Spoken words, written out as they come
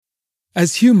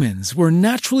As humans, we're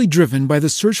naturally driven by the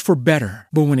search for better.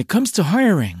 But when it comes to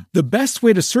hiring, the best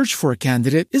way to search for a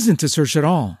candidate isn't to search at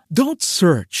all. Don't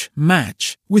search,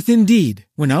 match with Indeed.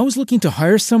 When I was looking to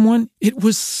hire someone, it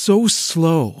was so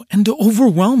slow and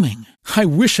overwhelming. I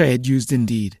wish I had used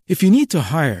Indeed. If you need to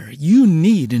hire, you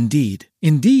need Indeed.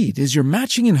 Indeed is your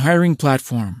matching and hiring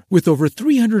platform with over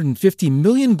 350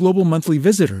 million global monthly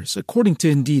visitors, according to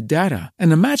Indeed data,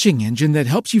 and a matching engine that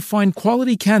helps you find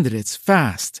quality candidates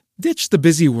fast. Ditch the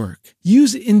busy work.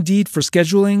 Use Indeed for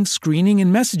scheduling, screening,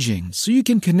 and messaging so you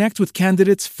can connect with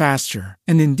candidates faster.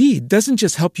 And Indeed doesn't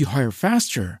just help you hire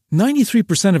faster.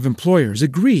 93% of employers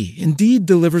agree Indeed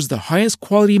delivers the highest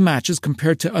quality matches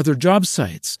compared to other job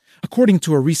sites, according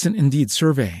to a recent Indeed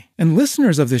survey. And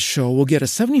listeners of this show will get a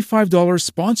 $75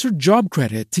 sponsored job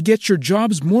credit to get your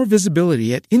jobs more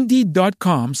visibility at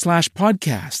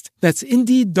Indeed.com/podcast. That's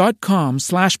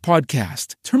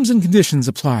Indeed.com/podcast. Terms and conditions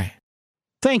apply.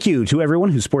 Thank you to everyone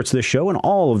who supports this show and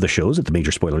all of the shows at the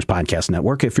Major Spoilers Podcast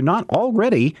Network. If you're not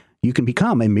already, you can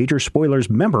become a Major Spoilers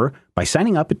member by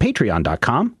signing up at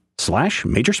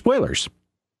patreon.com/Major Spoilers.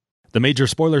 The Major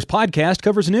Spoilers Podcast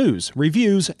covers news,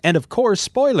 reviews, and of course,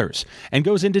 spoilers, and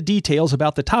goes into details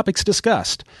about the topics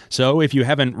discussed. So if you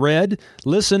haven't read,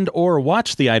 listened, or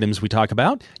watched the items we talk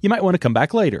about, you might want to come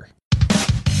back later.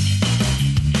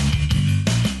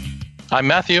 I'm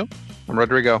Matthew. I'm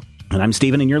Rodrigo. And I'm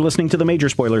Steven, and you're listening to the Major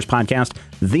Spoilers Podcast,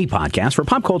 the podcast for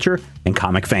pop culture and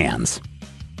comic fans.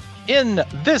 In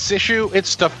this issue,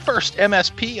 it's the first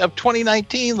MSP of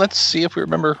 2019. Let's see if we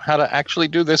remember how to actually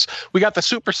do this. We got the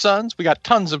Super Sons. We got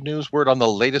tons of news word on the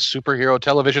latest superhero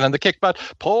television and the Kick Butt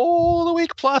Poll of the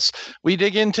Week. Plus, we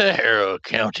dig into Harrow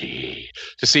County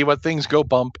to see what things go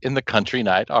bump in the country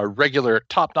night, our regular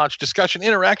top-notch discussion,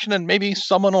 interaction, and maybe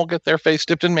someone will get their face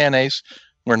dipped in mayonnaise.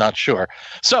 We're not sure.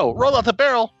 So, roll out the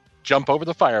barrel. Jump over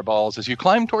the fireballs as you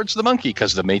climb towards the monkey,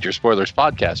 because the Major Spoilers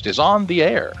Podcast is on the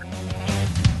air.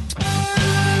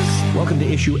 Welcome to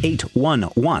issue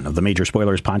 811 of the Major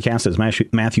Spoilers Podcast. As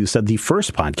Matthew said, the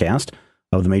first podcast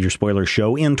of the Major Spoilers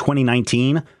show in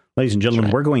 2019. Ladies and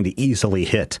gentlemen, we're going to easily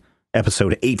hit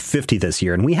episode 850 this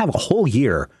year, and we have a whole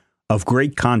year of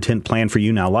great content planned for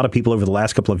you. Now, a lot of people over the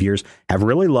last couple of years have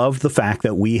really loved the fact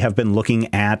that we have been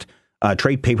looking at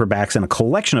trade paperbacks and a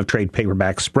collection of trade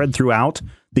paperbacks spread throughout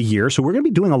the year. So we're going to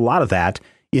be doing a lot of that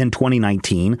in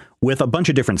 2019 with a bunch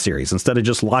of different series instead of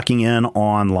just locking in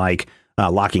on like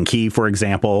Lock and Key, for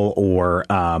example, or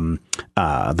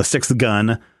The Sixth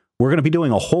Gun. We're going to be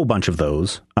doing a whole bunch of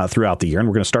those throughout the year. And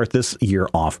we're going to start this year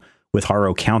off with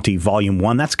Harrow County Volume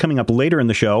 1. That's coming up later in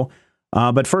the show.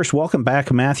 But first, welcome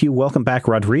back, Matthew. Welcome back,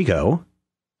 Rodrigo.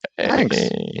 Thanks.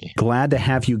 Glad to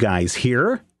have you guys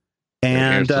here.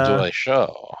 And here's the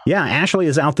show. Yeah, Ashley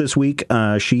is out this week.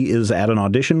 She is at an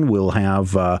audition. We'll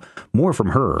have more from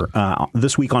her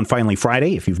this week on Finally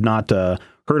Friday. If you've not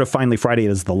heard of Finally Friday,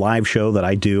 it is the live show that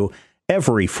I do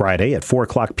every Friday at 4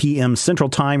 o'clock p.m. Central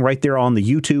Time, right there on the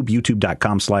YouTube,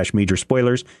 youtube.com/Major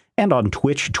Spoilers, and on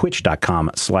Twitch,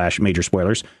 twitch.com/Major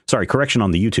Spoilers. Sorry, correction on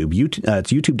the YouTube.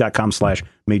 It's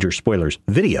youtube.com/Major Spoilers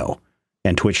video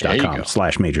and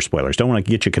twitch.com/Major Spoilers. Don't want to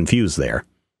get you confused there.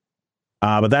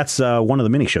 But that's one of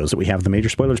the mini shows that we have, the Major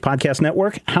Spoilers Podcast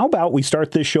Network. How about we start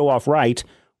this show off right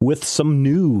with some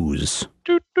news?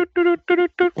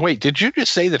 Wait, did you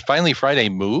just say that Finally Friday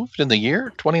moved in the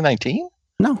year 2019?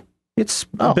 No, it's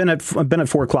been at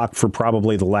 4 o'clock for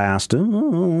probably the last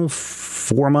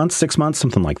 4 months, 6 months,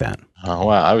 something like that. Oh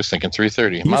wow, I was thinking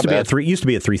 3:30. Used to be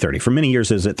at 3:30. For many years,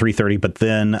 is at 3:30. But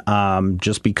then,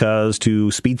 just because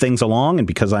to speed things along, and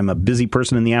because I'm a busy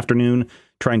person in the afternoon,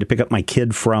 trying to pick up my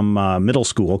kid from middle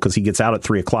school because he gets out at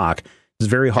 3 o'clock, it's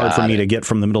very hard for me to get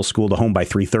from the middle school to home by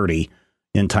 3:30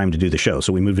 in time to do the show.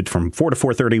 So we moved it from 4 to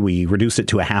 4:30. We reduced it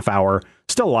to a half hour.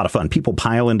 Still a lot of fun. People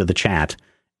pile into the chat,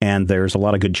 and there's a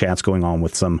lot of good chats going on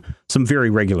with some very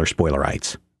regular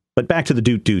spoilerites. But back to the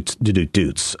doots.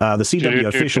 The CW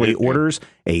officially orders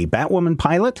a Batwoman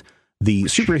pilot. The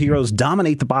superheroes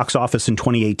dominate the box office in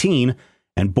 2018.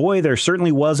 And boy, there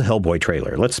certainly was a Hellboy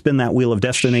trailer. Let's spin that Wheel of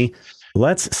Destiny.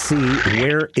 Let's see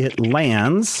where it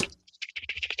lands.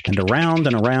 And around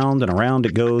and around and around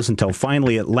it goes until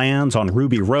finally it lands on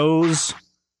Ruby Rose.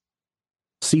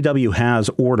 CW has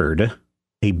ordered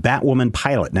a Batwoman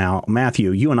pilot. Now,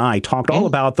 Matthew, you and I talked all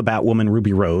about the Batwoman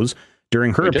Ruby Rose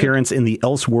during her appearance in the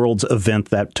Elseworlds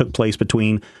event that took place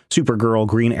between Supergirl,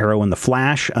 Green Arrow, and The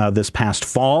Flash this past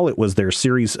fall. It was their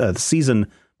series,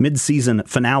 mid-season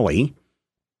finale.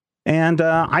 And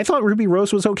I thought Ruby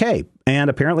Rose was okay. And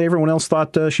apparently everyone else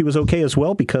thought she was okay as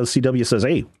well, because CW says,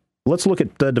 hey, let's look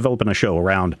at developing a show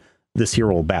around this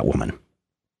hero Batwoman.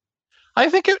 I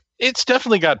think It's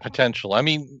definitely got potential. I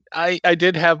mean, I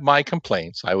did have my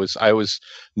complaints. I was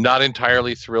not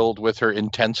entirely thrilled with her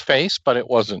intense face, but it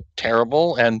wasn't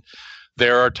terrible. And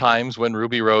there are times when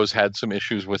Ruby Rose had some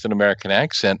issues with an American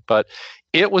accent, but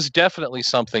it was definitely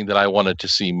something that I wanted to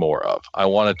see more of. I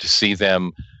wanted to see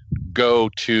them go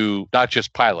to not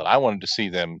just pilot. I wanted to see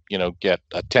them, get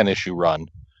a 10-issue run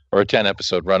or a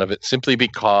 10-episode run of it, simply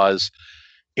because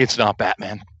it's not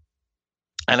Batman.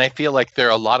 And I feel like there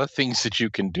are a lot of things that you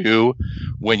can do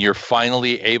when you're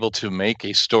finally able to make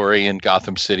a story in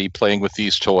Gotham City playing with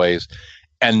these toys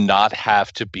and not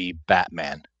have to be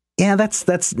Batman. Yeah,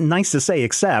 that's nice to say,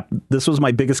 except this was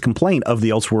my biggest complaint of the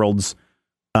Elseworlds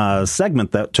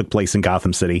segment that took place in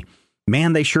Gotham City.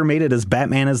 Man, they sure made it as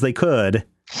Batman as they could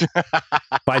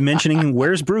by mentioning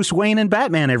where's Bruce Wayne and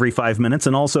Batman every 5 minutes,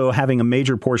 and also having a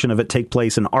major portion of it take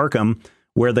place in Arkham,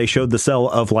 where they showed the cell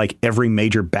of like every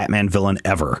major Batman villain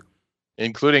ever,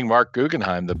 including Mark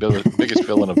Guggenheim, the biggest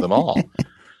villain of them all.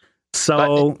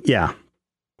 So, yeah,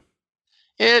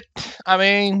 it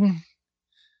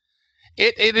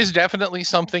is definitely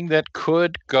something that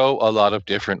could go a lot of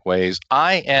different ways.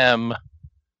 I'm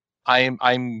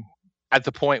at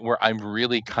the point where I'm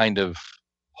really kind of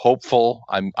hopeful.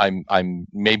 I'm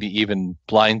maybe even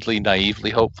blindly, naively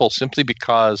hopeful, simply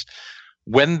because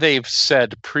when they've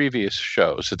said previous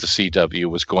shows that the CW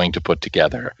was going to put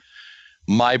together,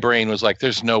 my brain was like,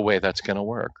 there's no way that's going to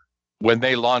work. When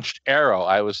they launched Arrow,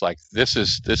 I was like, I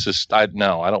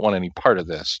don't want any part of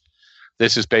this.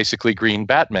 This is basically Green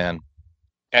Batman.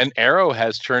 And Arrow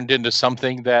has turned into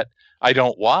something that I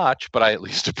don't watch, but I at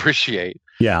least appreciate.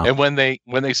 Yeah. And when they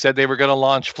said they were going to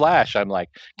launch Flash, I'm like,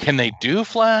 can they do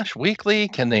Flash weekly?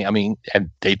 And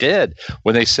they did.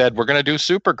 When they said we're going to do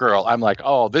Supergirl, I'm like,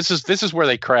 oh, this is where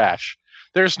they crash.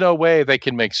 There's no way they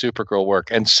can make Supergirl work.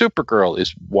 And Supergirl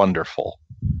is wonderful.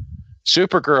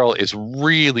 Supergirl is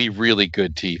really, really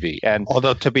good TV. And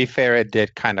although, to be fair, it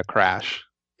did kind of crash.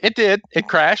 It did. It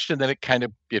crashed, and then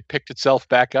it picked itself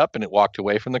back up, and it walked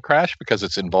away from the crash because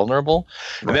it's invulnerable.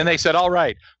 Right. And then they said, all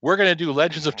right, we're going to do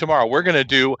Legends of Tomorrow. We're going to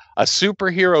do a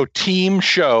superhero team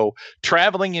show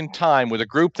traveling in time with a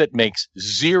group that makes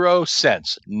zero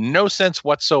sense. No sense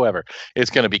whatsoever.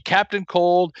 It's going to be Captain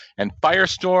Cold and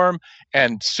Firestorm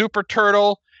and Super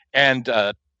Turtle and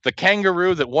the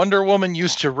kangaroo that Wonder Woman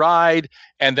used to ride,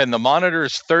 and then the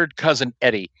Monitor's third cousin,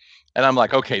 Eddie. And I'm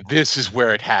like, okay, this is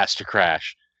where it has to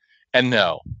crash. And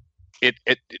no, it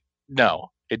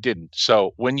didn't.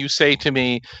 So when you say to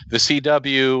me, the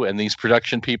CW and these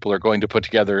production people are going to put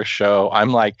together a show,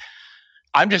 I'm like,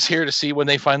 I'm just here to see when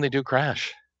they finally do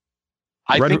crash.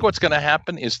 I think what's going to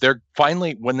happen is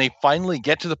when they finally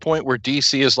get to the point where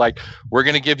DC is like, we're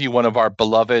going to give you one of our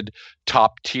beloved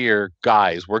top tier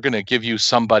guys. We're going to give you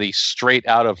somebody straight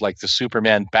out of like the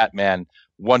Superman, Batman,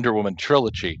 Wonder Woman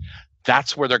trilogy.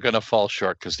 That's where they're going to fall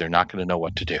short because they're not going to know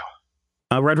what to do.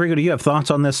 Rodrigo, do you have thoughts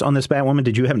on this Batwoman?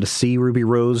 Did you happen to see Ruby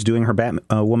Rose doing her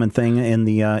Batwoman thing in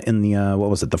the what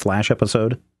was it, the Flash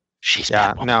episode? She's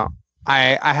Batwoman. No,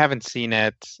 I haven't seen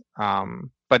it,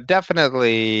 but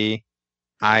definitely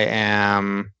I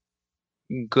am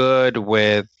good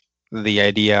with the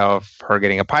idea of her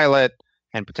getting a pilot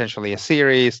and potentially a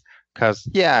series. Because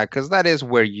that is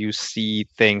where you see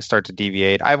things start to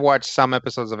deviate. I've watched some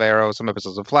episodes of Arrow, some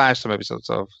episodes of Flash, some episodes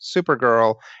of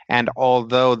Supergirl, and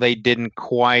although they didn't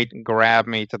quite grab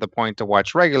me to the point to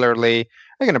watch regularly,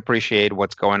 I can appreciate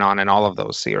what's going on in all of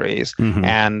those series. Mm-hmm.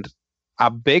 And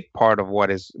a big part of what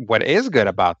is good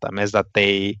about them is that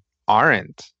they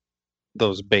aren't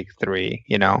those big three,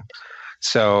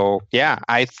 So,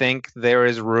 I think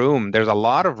there's a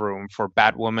lot of room for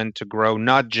Batwoman to grow,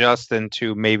 not just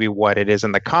into maybe what it is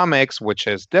in the comics, which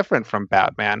is different from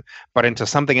Batman, but into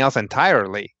something else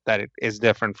entirely that is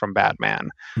different from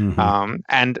Batman. Mm-hmm.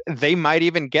 And they might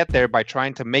even get there by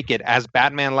trying to make it as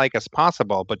Batman-like as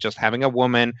possible, but just having a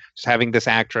woman, just having this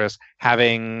actress,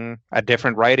 having a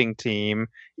different writing team,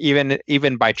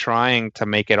 even by trying to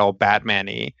make it all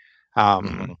Batman-y.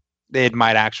 Mm-hmm. It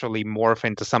might actually morph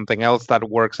into something else that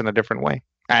works in a different way.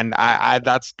 And I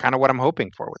that's kind of what I'm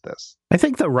hoping for with this. I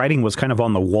think the writing was kind of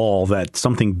on the wall that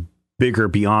something bigger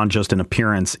beyond just an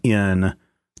appearance in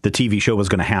the TV show was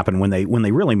going to happen when they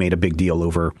really made a big deal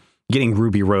over getting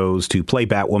Ruby Rose to play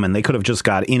Batwoman. They could have just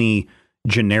got any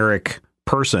generic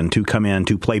person to come in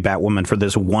to play Batwoman for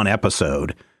this one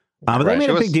episode. But they made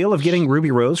a big deal of getting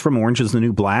Ruby Rose from Orange is the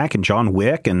New Black and John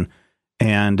Wick and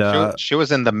she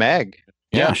was in the Meg.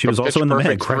 Yeah, she was also in the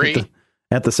Meg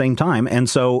at the same time. And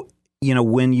so,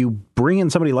 when you bring in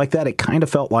somebody like that, it kind of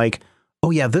felt like,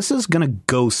 oh, yeah, this is going to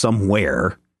go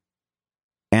somewhere.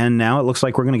 And now it looks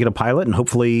like we're going to get a pilot, and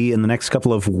hopefully in the next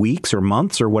couple of weeks or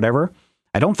months or whatever,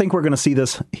 I don't think we're going to see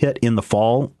this hit in the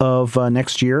fall of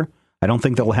next year. I don't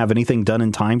think they'll have anything done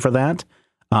in time for that.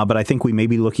 But I think we may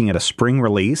be looking at a spring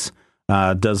release.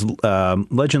 Does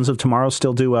Legends of Tomorrow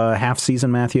still do a half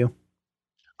season, Matthew?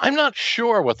 I'm not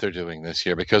sure what they're doing this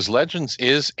year because Legends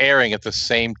is airing at the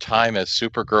same time as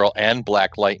Supergirl and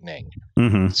Black Lightning.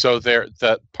 Mm-hmm. So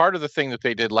the part of the thing that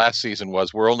they did last season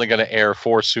was we're only going to air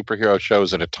 4 superhero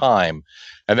shows at a time.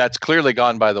 And that's clearly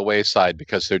gone by the wayside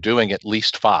because they're doing at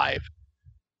least 5.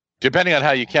 Depending on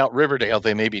how you count Riverdale,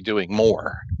 they may be doing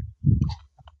more.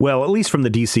 Well, at least from the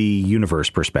DC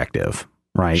Universe perspective,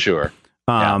 right? Sure.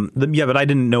 But I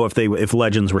didn't know if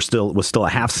Legends was still a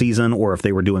half season or if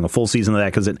they were doing a full season of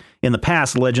that, because in the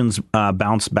past Legends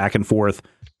bounced back and forth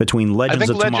between Legends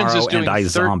of Tomorrow and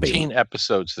iZombie. 13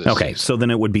 episodes this Okay, season. so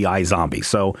then it would be iZombie.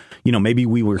 So, maybe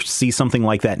we will see something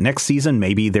like that next season.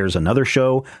 Maybe there's another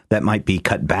show that might be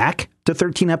cut back to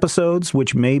 13 episodes,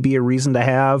 which may be a reason to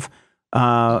have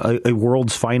a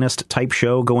world's finest type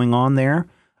show going on there.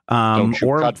 Don't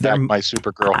you cut back my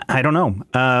Supergirl. I don't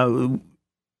know.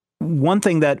 One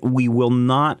thing that we will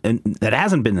not, and that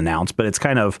hasn't been announced, but it's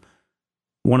kind of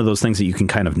one of those things that you can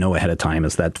kind of know ahead of time,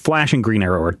 is that Flash and Green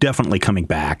Arrow are definitely coming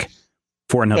back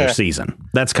for another season.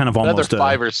 That's kind of almost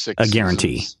another 5 or 6 a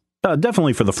guarantee.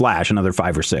 Definitely for the Flash, another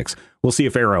 5 or 6. We'll see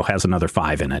if Arrow has another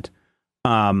 5 in it.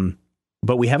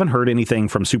 But we haven't heard anything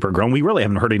from Supergirl. And we really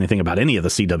haven't heard anything about any of the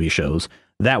CW shows.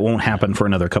 That won't happen for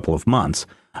another couple of months.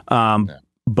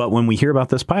 But when we hear about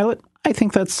this pilot, I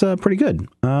think that's pretty good.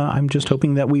 I'm just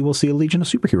hoping that we will see a Legion of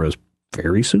Superheroes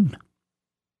very soon.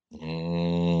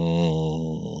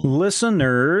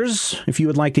 Listeners, if you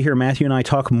would like to hear Matthew and I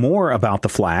talk more about The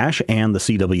Flash and the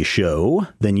CW show,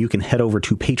 then you can head over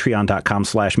to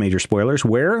patreon.com/major spoilers,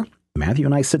 where Matthew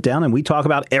and I sit down and we talk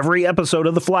about every episode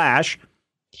of The Flash.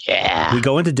 Yeah. We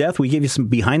go into depth. We give you some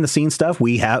behind the scenes stuff.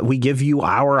 We give you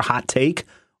our hot take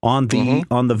on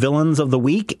the villains of the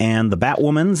week and the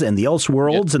Batwomans and the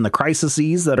Elseworlds and the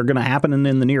crises that are going to happen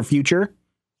in the near future.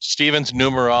 Steven's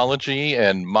numerology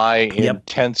and my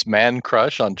intense man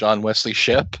crush on John Wesley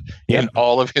Shipp in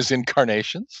all of his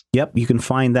incarnations. Yep. You can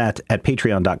find that at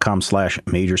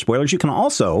patreon.com/major spoilers. You can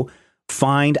also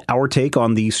find our take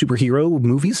on the superhero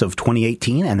movies of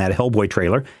 2018 and that Hellboy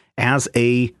trailer as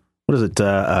a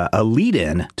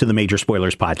lead-in to the Major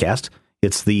Spoilers podcast.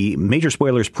 It's the Major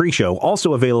Spoilers pre-show,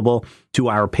 also available to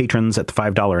our patrons at the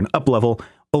 $5 and up level.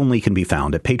 Only can be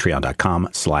found at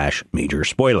patreon.com/major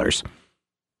spoilers.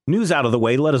 News out of the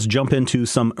way, let us jump into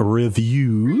some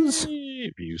reviews.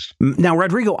 Now,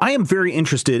 Rodrigo, I am very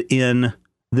interested in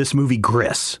this movie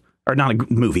Gris, or not a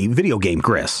movie, video game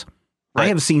Gris. Right. I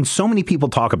have seen so many people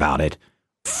talk about it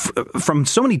from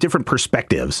so many different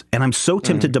perspectives, and I'm so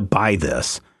tempted to buy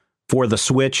this for the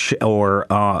Switch or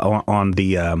on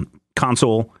the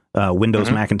console, Windows,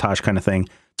 Macintosh kind of thing.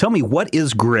 Tell me, what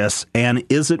is Gris, and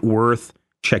is it worth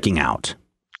checking out?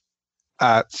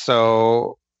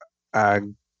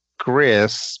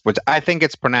 Gris, which I think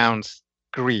it's pronounced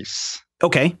Grease.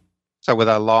 Okay. So with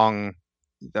a long,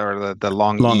 or the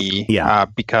long E,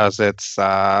 because it's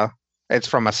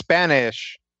from a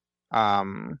Spanish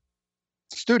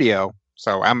studio.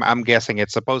 So I'm guessing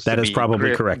it's supposed to be. That is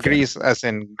probably correct. Grease as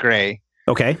in gray.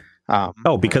 Okay.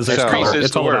 Because it's color.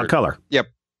 It's all about color. Yep.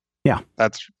 Yeah.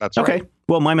 That's okay. Right.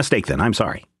 Well, my mistake then. I'm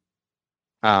sorry.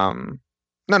 No.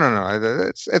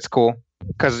 It's cool.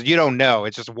 Because you don't know.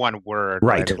 It's just one word.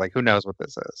 Right. Like, who knows what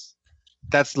this is?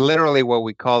 That's literally what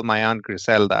we called my Aunt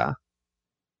Griselda.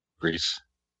 Grease.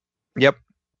 Yep.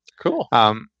 Cool.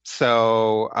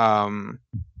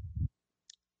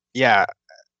 Yeah.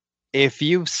 If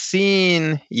you've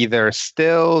seen either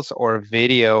stills or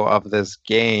video of this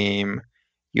game,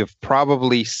 you've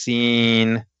probably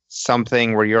seen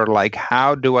something where you're like,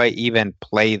 how do I even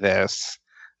play this?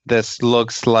 This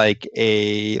looks like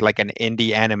an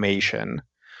indie animation,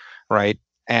 right?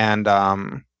 And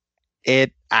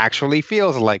it actually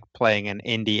feels like playing an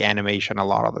indie animation a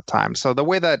lot of the time. So the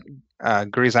way that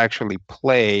Gris actually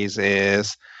plays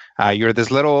is you're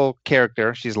this little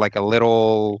character. She's like a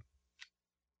little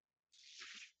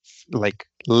like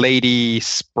lady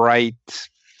sprite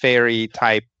fairy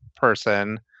type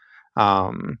person.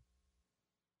 And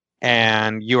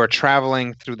you are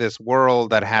traveling through this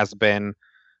world that has been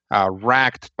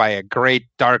racked by a great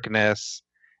darkness,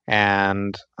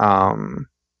 and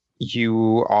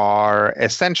you are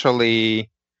essentially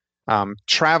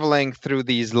traveling through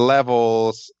these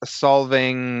levels,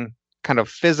 solving kind of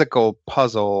physical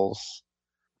puzzles,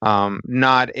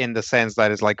 not in the sense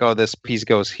that it's like, oh, this piece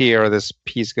goes here, this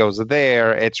piece goes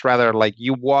there. It's rather like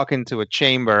you walk into a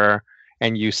chamber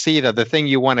and you see that the thing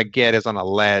you want to get is on a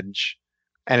ledge,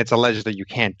 and it's a ledge that you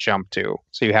can't jump to.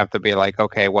 So you have to be like,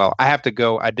 okay, well, I have to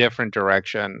go a different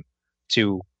direction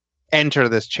to enter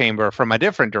this chamber from a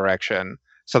different direction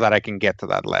so that I can get to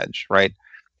that ledge, right?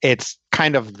 It's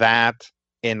kind of that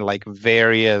in like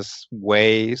various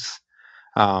ways.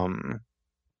 And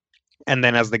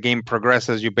then as the game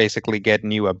progresses, you basically get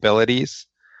new abilities.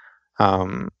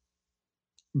 But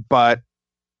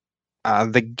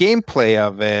the gameplay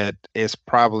of it is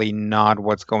probably not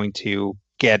what's going to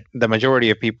get the majority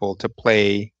of people to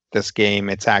play this game.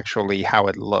 It's actually how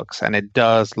it looks, and it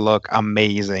does look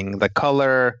amazing. The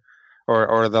color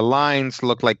or the lines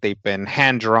look like they've been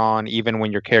hand drawn, even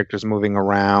when your character's moving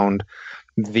around.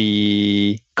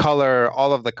 The color,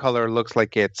 all of the color looks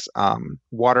like it's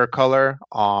watercolor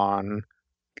on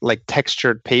like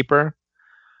textured paper.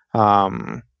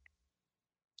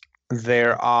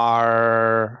 There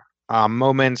are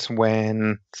moments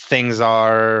when things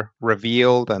are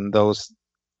revealed, and those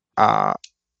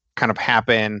kind of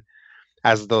happen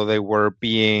as though they were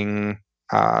being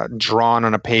drawn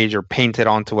on a page or painted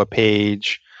onto a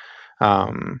page.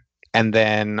 And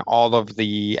then all of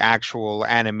the actual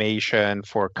animation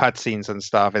for cutscenes and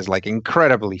stuff is like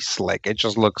incredibly slick. It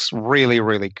just looks really,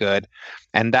 really good.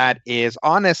 And that is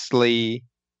honestly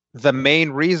the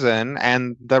main reason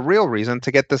and the real reason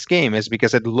to get this game, is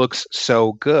because it looks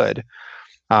so good.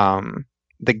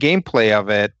 The gameplay of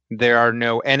it, there are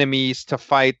no enemies to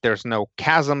fight. There's no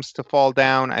chasms to fall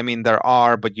down. I mean, there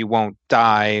are, but you won't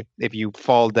die if you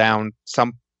fall down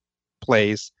some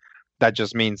place. That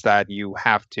just means that you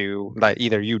have to, that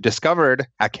either you discovered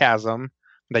a chasm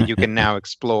that you can now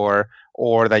explore,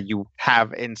 or that you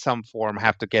have in some form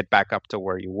have to get back up to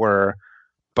where you were.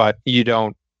 But you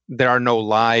don't, there are no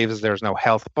lives, there's no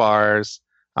health bars,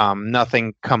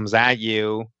 nothing comes at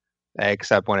you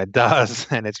except when it does,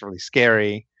 and it's really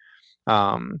scary.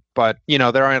 But you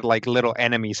know, there aren't like little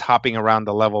enemies hopping around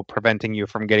the level preventing you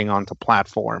from getting onto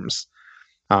platforms.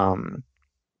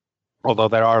 Although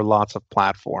there are lots of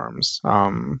platforms.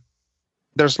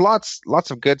 There's lots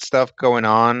of good stuff going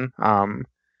on.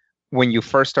 When you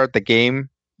first start the game,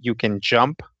 you can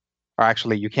jump, or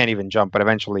actually you can't even jump, but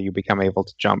eventually you become able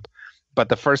to jump. But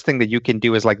the first thing that you can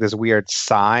do is like this weird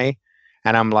sigh.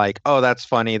 And I'm like, oh, that's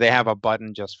funny. They have a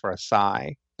button just for a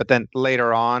sigh. But then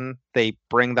later on, they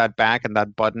bring that back, and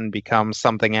that button becomes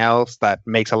something else that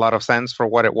makes a lot of sense for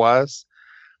what it was.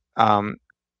 100%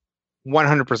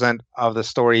 of the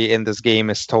story in this game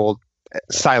is told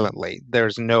silently.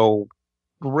 There's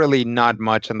really not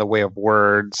much in the way of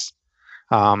words,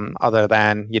 other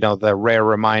than, you know, the rare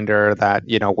reminder that,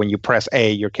 you know, when you press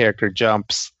A, your character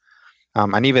jumps.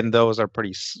 And even those are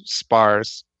pretty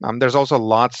sparse. There's also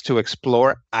lots to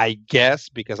explore, I guess,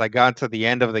 because I got to the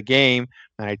end of the game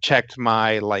and I checked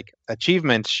my like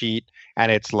achievement sheet,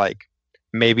 and it's like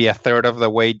maybe a third of the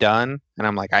way done. And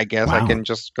I'm like, I guess I can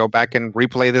just go back and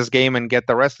replay this game and get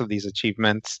the rest of these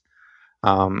achievements.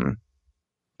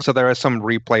 So there is some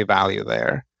replay value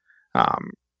there.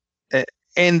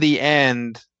 In the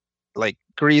end, like,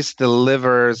 Gris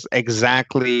delivers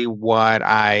exactly what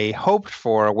I hoped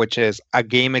for, which is a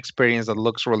game experience that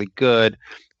looks really good,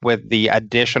 with the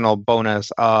additional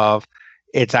bonus of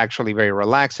it's actually very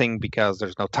relaxing because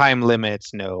there's no time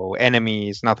limits, no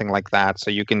enemies, nothing like that. So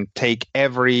you can take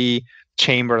every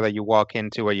chamber that you walk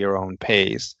into at your own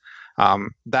pace.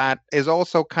 That is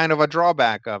also kind of a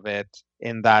drawback of it,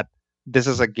 in that this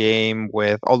is a game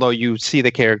with, although you see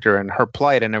the character and her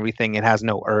plight and everything, it has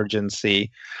no urgency.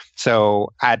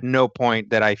 So at no point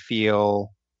did I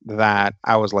feel that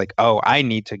I was like, oh, I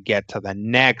need to get to the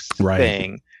next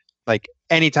thing. Like,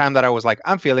 anytime that I was like,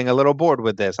 I'm feeling a little bored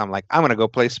with this, I'm like, I'm going to go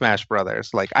play Smash Brothers.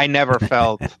 Like, I never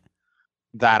felt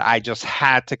that I just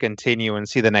had to continue and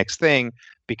see the next thing,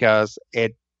 because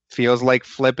it feels like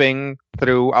flipping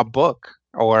through a book.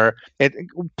 Or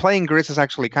playing Gris is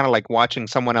actually kind of like watching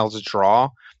someone else draw.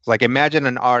 It's like, imagine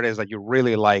an artist that you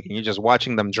really like, and you're just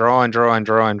watching them draw and draw and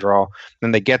draw and draw.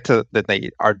 Then they get to that, they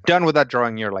are done with that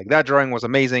drawing. You're like, that drawing was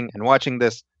amazing, and watching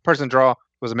this person draw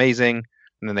was amazing.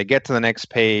 And then they get to the next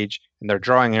page and they're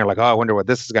drawing, and you're like, oh, I wonder what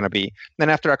this is going to be. And then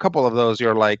after a couple of those,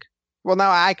 you're like, well,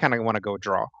 now I kind of want to go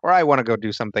draw, or I want to go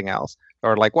do something else,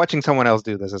 or like watching someone else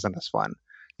do this isn't as fun.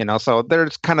 You know, so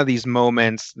there's kind of these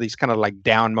moments, these kind of like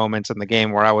down moments in the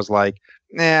game where I was like,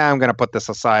 I'm going to put this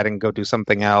aside and go do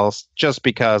something else, just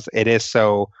because it is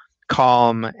so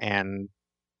calm and,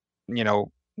 you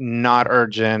know, not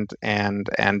urgent, and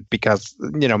because,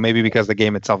 you know, maybe because the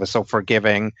game itself is so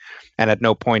forgiving, and at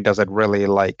no point does it really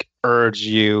like urge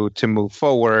you to move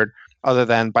forward, other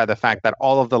than by the fact that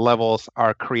all of the levels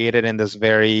are created in this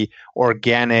very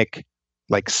organic,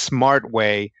 like smart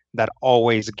way that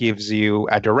always gives you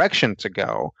a direction to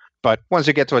go. But once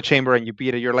you get to a chamber and you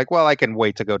beat it, you're like, well, I can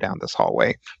wait to go down this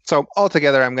hallway. So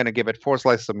altogether, I'm going to give it 4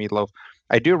 slices of meatloaf.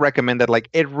 I do recommend it. Like,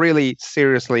 it really,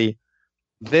 seriously,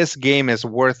 this game is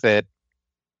worth it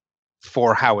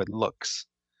for how it looks.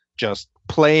 Just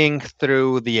playing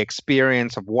through the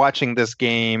experience of watching this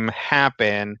game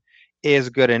happen is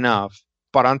good enough.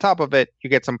 But on top of it, you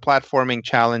get some platforming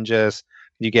challenges,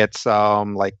 you get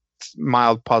some like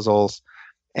mild puzzles,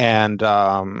 and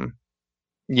some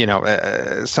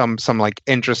like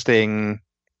interesting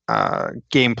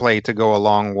gameplay to go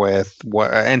along with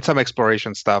and some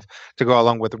exploration stuff to go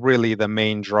along with really the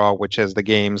main draw, which is the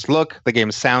game's look, the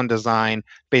game's sound design,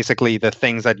 basically the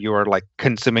things that you are like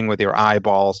consuming with your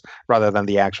eyeballs rather than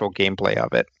the actual gameplay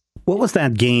of it. What was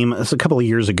that game? It was a couple of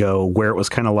years ago where it was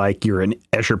kind of like you're in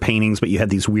Escher paintings, but you had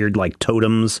these weird like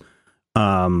totems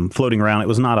floating around. It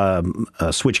was not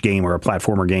a Switch game or a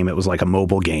platformer game. It was like a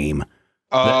mobile game.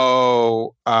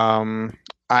 Monument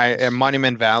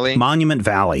Valley. Monument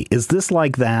Valley. Is this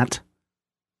like that?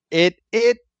 It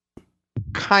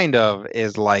kind of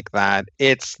is like that.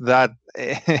 It's that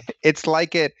it's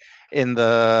like it in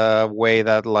the way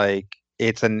that like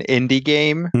it's an indie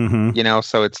game,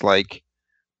 so it's like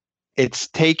it's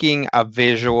taking a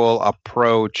visual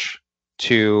approach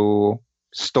to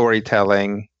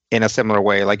storytelling in a similar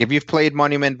way. Like if you've played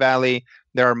Monument Valley,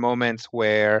 there are moments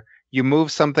where you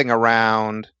move something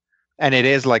around and it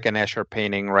is like an Escher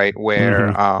painting, right?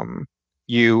 Where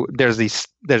there's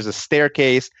a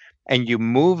staircase and you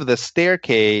move the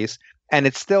staircase and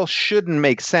it still shouldn't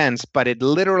make sense, but it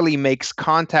literally makes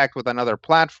contact with another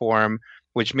platform,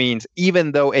 which means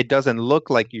even though it doesn't look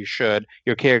like you should,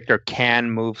 your character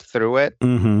can move through it.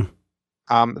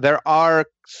 There are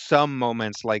some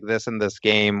moments like this in this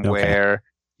game where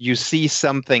you see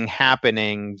something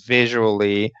happening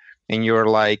visually and you're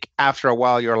like, after a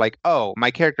while, you're like, oh,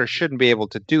 my character shouldn't be able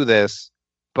to do this,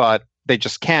 but they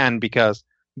just can because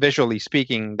visually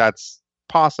speaking, that's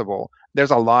possible.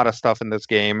 There's a lot of stuff in this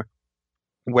game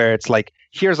where it's like,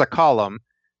 here's a column.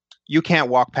 You can't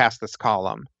walk past this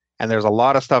column. And there's a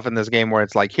lot of stuff in this game where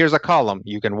it's like, here's a column.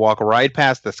 You can walk right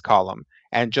past this column.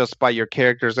 And just by your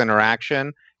character's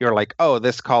interaction, you're like, oh,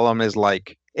 this column is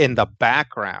like in the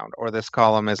background, or this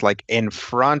column is like in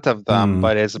front of them,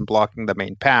 but isn't blocking the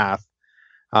main path.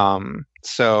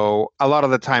 So a lot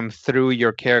of the time through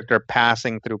your character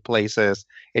passing through places,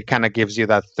 it kind of gives you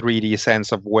that 3D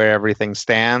sense of where everything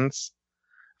stands.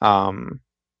 But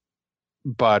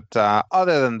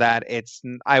other than that,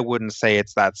 I wouldn't say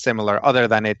it's that similar, other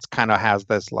than it kind of has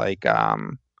this like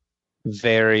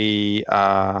very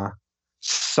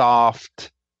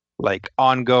soft, like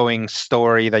ongoing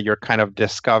story that you're kind of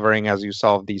discovering as you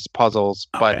solve these puzzles.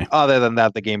 But other than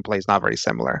that, the gameplay is not very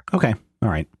similar. Okay. All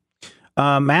right.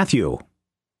 Matthew,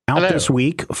 out this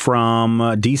week from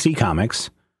DC Comics,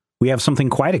 we have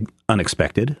something quite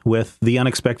unexpected with The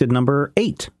Unexpected number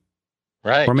 8.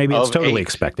 Right. Or maybe it's totally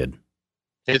expected.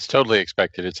 It's totally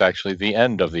expected. It's actually the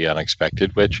end of The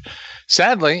Unexpected, which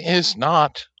sadly is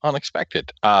not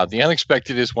unexpected. The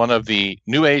Unexpected is one of the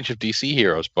New Age of DC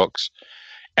Heroes books.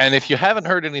 And if you haven't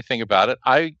heard anything about it,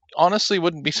 I honestly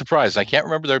wouldn't be surprised. I can't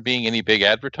remember there being any big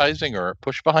advertising or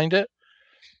push behind it.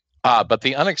 But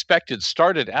The Unexpected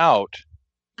started out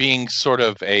being sort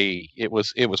of it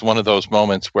was one of those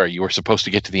moments where you were supposed to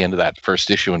get to the end of that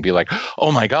first issue and be like,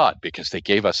 oh my God, because they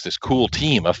gave us this cool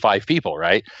team of 5 people,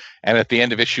 right? And at the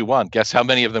end of issue 1, guess how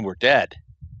many of them were dead?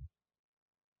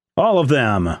 All of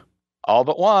them. All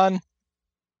but one.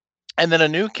 And then a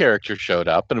new character showed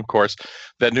up. And of course,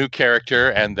 the new character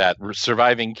and that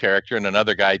surviving character and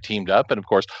another guy teamed up. And of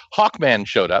course, Hawkman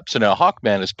showed up. So now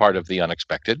Hawkman is part of The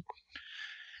Unexpected.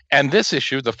 And this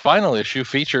issue, the final issue,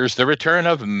 features the return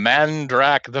of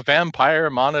Mandrak, the vampire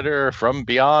monitor from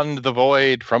Beyond the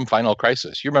Void from Final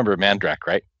Crisis. You remember Mandrak,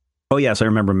 right? Oh, yes. I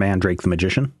remember Mandrake the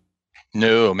Magician.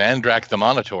 No, Mandrak the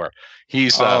Monitor.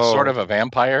 He's sort of a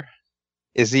vampire.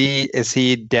 Is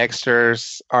he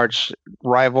Dexter's arch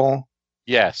rival?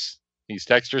 Yes, he's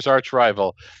Dexter's arch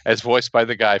rival, as voiced by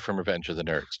the guy from Revenge of the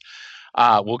Nerds.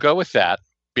 We'll go with that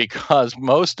because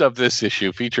most of this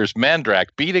issue features Mandrak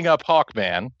beating up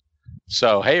Hawkman.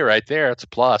 So, hey, right there, it's a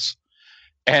plus.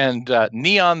 And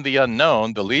Neon the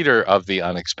Unknown, the leader of The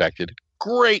Unexpected,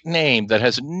 great name that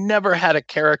has never had a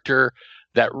character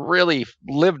that really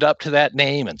lived up to that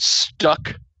name and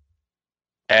stuck.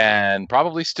 And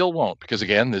probably still won't, because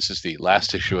again, this is the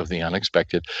last issue of The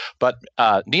Unexpected. But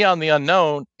Neon the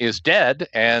Unknown is dead,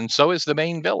 and so is the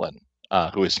main villain,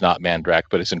 who is not Mandrak,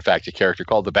 but is in fact a character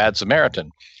called the Bad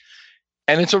Samaritan.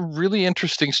 And it's a really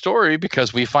interesting story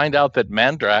because we find out that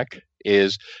Mandrak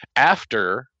is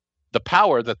after the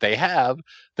power that they have,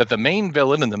 that the main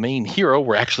villain and the main hero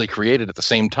were actually created at the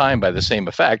same time by the same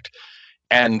effect.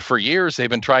 And for years, they've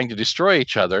been trying to destroy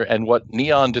each other. And what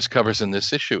Neon discovers in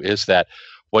this issue is that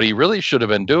what he really should have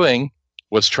been doing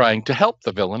was trying to help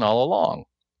the villain all along.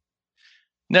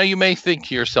 Now, you may think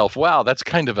to yourself, wow, that's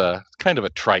kind of a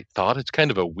trite thought. It's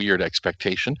kind of a weird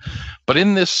expectation. But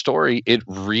in this story, it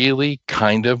really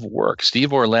kind of works.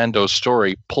 Steve Orlando's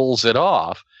story pulls it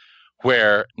off,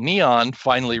 where Neon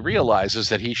finally realizes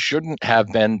that he shouldn't have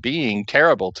been being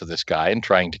terrible to this guy and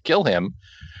trying to kill him.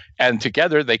 And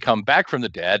together they come back from the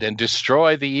dead and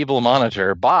destroy the evil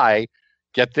Monitor by,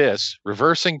 get this,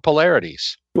 reversing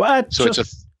polarities. What? So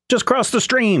just cross the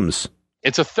streams.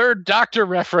 It's a Third Doctor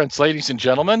reference, ladies and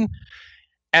gentlemen.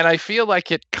 And I feel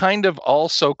like it kind of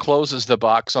also closes the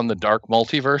box on the dark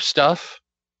multiverse stuff,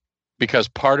 because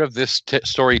part of this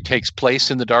story takes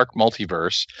place in the dark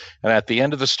multiverse. And at the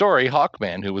end of the story,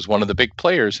 Hawkman, who was one of the big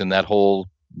players in that whole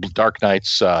Dark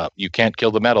Knight's you can't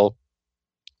kill the metal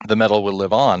will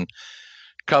live on,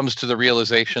 comes to the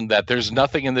realization that there's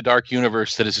nothing in the dark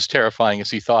universe that is as terrifying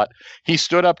as he thought. He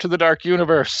stood up to the dark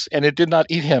universe and it did not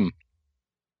eat him.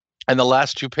 And the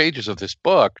last 2 pages of this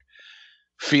book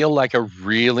feel like a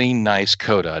really nice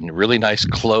coda and really nice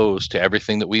close to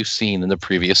everything that we've seen in the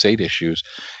previous 8 issues.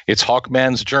 It's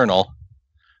Hawkman's journal,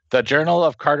 the Journal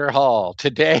of Carter Hall.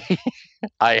 Today,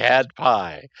 I had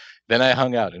pie. Then I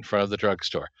hung out in front of the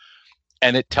drugstore.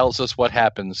 And it tells us what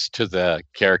happens to the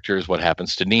characters, what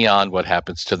happens to Neon, what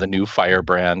happens to the new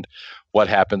Firebrand, what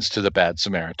happens to the Bad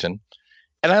Samaritan.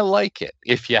 And I like it.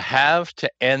 If you have to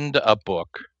end a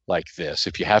book like this,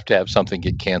 if you have to have something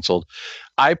get canceled,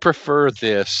 I prefer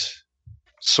this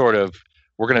sort of,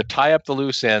 we're going to tie up the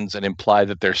loose ends and imply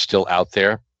that they're still out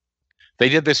there. They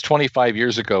did this 25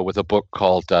 years ago with a book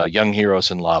called Young Heroes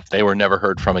in Love. They were never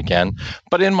heard from again.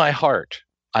 But in my heart,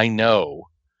 I know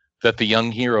that the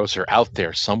young heroes are out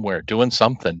there somewhere doing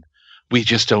something. We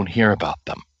just don't hear about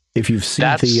them. If you've seen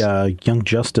the Young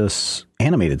Justice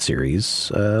animated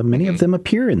series, many of them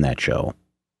appear in that show.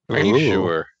 Are you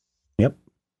sure? Yep.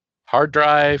 Hard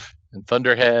Drive and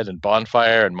Thunderhead and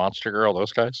Bonfire and Monster Girl,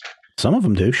 those guys? Some of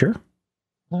them do, sure.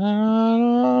 I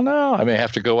don't know. I may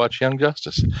have to go watch Young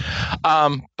Justice.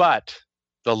 But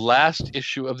the last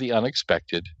issue of The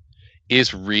Unexpected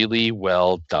is really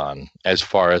well done as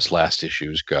far as last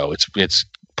issues go. It's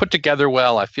put together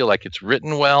well. I feel like it's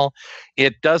written well.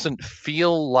 It doesn't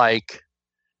feel like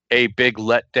a big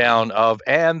letdown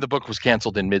and the book was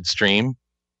canceled in midstream.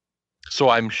 So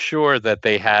I'm sure that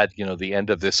they had, the end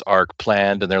of this arc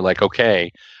planned and they're like,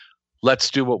 okay,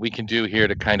 let's do what we can do here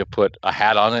to kind of put a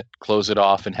hat on it, close it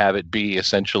off and have it be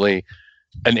essentially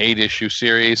an 8-issue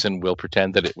series. And we'll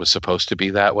pretend that it was supposed to be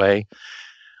that way.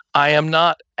 I am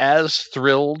not as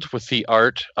thrilled with the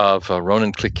art of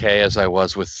Ronan Cliquet as I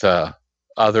was with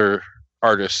other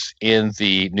artists in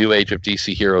the New Age of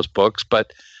DC Heroes books,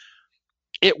 but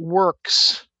it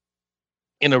works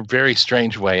in a very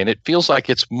strange way. And it feels like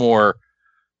it's more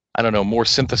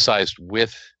synthesized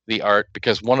with the art,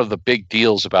 because one of the big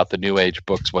deals about the New Age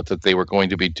books was that they were going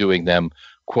to be doing them,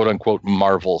 quote unquote,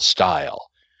 Marvel style,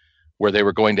 where they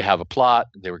were going to have a plot,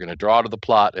 they were going to draw to the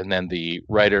plot, and then the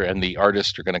writer and the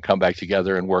artist are going to come back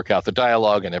together and work out the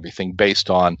dialogue and everything based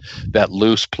on that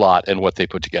loose plot and what they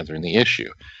put together in the issue.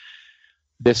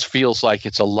 This feels like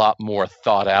it's a lot more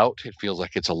thought out. It feels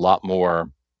like it's a lot more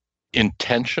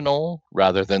intentional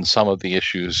rather than some of the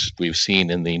issues we've seen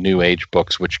in the New Age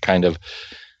books, which kind of,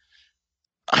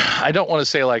 I don't want to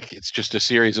say like it's just a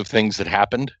series of things that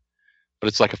happened, but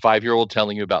it's like a 5-year-old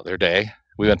telling you about their day.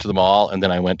 We went to the mall and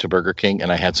then I went to Burger King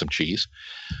and I had some cheese.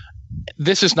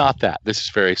 This is not that. This is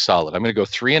very solid. I'm going to go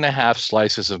 3.5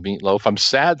 slices of meatloaf. I'm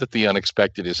sad that The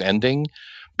Unexpected is ending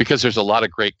because there's a lot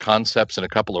of great concepts and a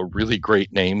couple of really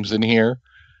great names in here.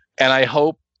 And I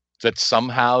hope that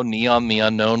somehow Neon the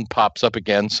Unknown pops up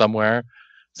again somewhere.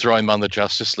 Throw him on the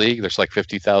Justice League. There's like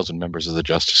 50,000 members of the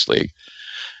Justice League.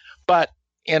 But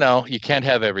you can't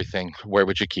have everything. Where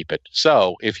would you keep it?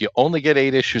 So if you only get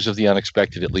 8 issues of The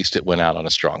Unexpected, at least it went out on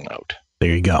a strong note. There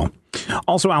you go.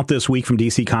 Also out this week from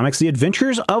DC Comics, The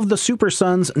Adventures of the Super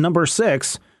Sons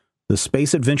 #6, the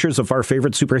space adventures of our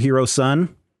favorite superhero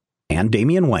son and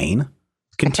Damian Wayne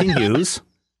continues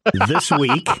this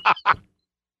week.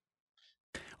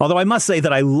 Although I must say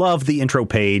that I love the intro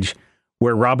page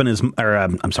where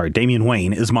Damian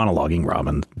Wayne is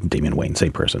monologuing. Damian Wayne,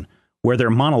 same person, where they're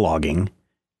monologuing.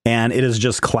 And it is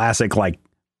just classic, like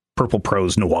purple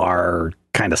prose noir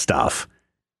kind of stuff.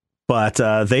 But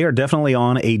they are definitely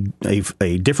on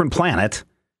a different planet,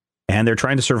 and they're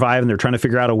trying to survive, and they're trying to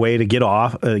figure out a way to get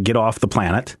off the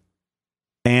planet.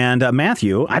 And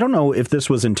Matthew, I don't know if this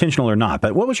was intentional or not,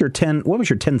 but what was your 10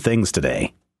 things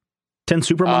today? 10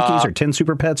 super monkeys or 10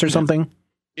 super pets or something?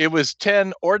 It was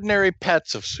 10 ordinary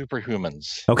pets of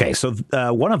superhumans. Okay, so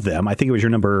one of them, I think it was your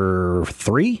number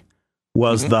 3,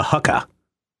 was the Hukka.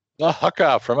 The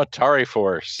Hukka from Atari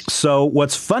Force. So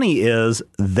what's funny is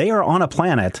they are on a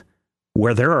planet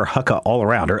where there are Hukka all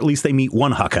around, or at least they meet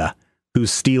one Hukka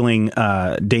who's stealing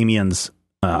Damien's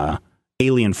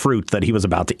alien fruit that he was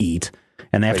about to eat,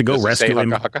 and they have to go rescue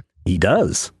him. Hukka? He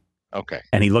does. Okay.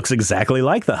 And he looks exactly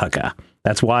like the Hukka.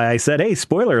 That's why I said, hey,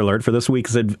 spoiler alert for this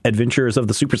week's Adventures of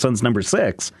the Super Sons number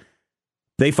 6.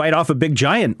 They fight off a big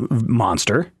giant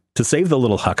monster to save the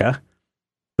little Hukka,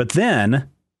 but then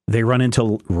they run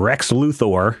into Rex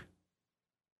Luthor.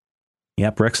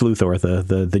 Yep, Rex Luthor,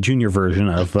 the junior version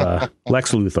of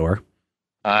Lex Luthor,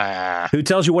 who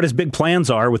tells you what his big plans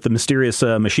are with the mysterious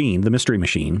machine, the mystery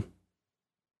machine.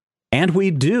 And we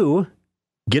do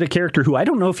get a character who I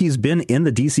don't know if he's been in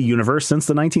the DC universe since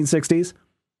the 1960s,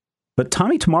 but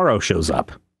Tommy Tomorrow shows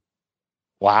up.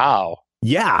 Wow.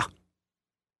 Yeah.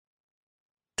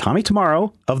 Tommy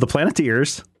Tomorrow of the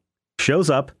Planeteers shows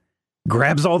up,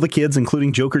 grabs all the kids,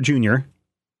 including Joker Jr.,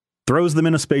 throws them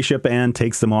in a spaceship, and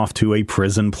takes them off to a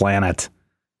prison planet.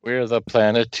 We're the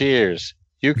Planeteers.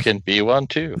 You can be one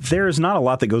too. There's not a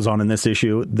lot that goes on in this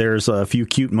issue. There's a few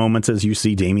cute moments as you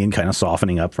see Damien kind of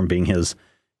softening up from being his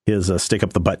stick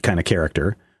up the butt kind of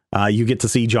character. You get to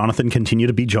see Jonathan continue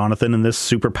to be Jonathan and this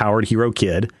super powered hero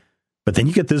kid. But then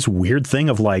you get this weird thing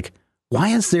of like, why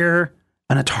is there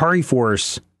an Atari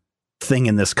Force thing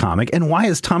in this comic? And why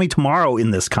is Tommy Tomorrow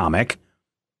in this comic?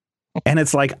 And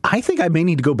it's like, I think I may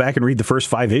need to go back and read the first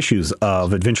 5 issues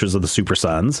of Adventures of the Super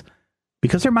Sons,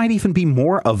 because there might even be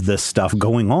more of this stuff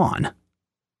going on.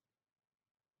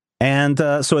 And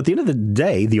so at the end of the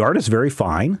day, the art is very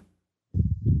fine.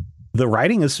 The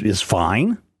writing is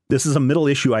fine. This is a middle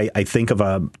issue, I think, of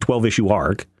a 12-issue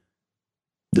arc.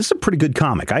 This is a pretty good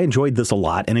comic. I enjoyed this a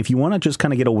lot. And if you want to just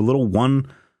kind of get a little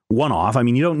one-off, I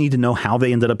mean, you don't need to know how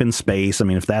they ended up in space. I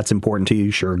mean, if that's important to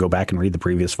you, sure, go back and read the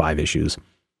previous 5 issues.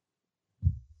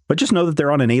 But just know that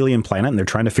they're on an alien planet and they're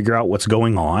trying to figure out what's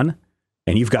going on.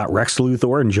 And you've got Rex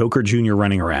Luthor and Joker Jr.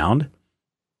 running around.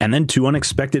 And then 2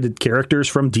 unexpected characters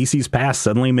from DC's past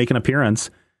suddenly make an appearance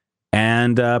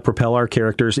and propel our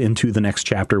characters into the next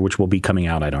chapter, which will be coming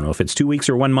out. I don't know if it's 2 weeks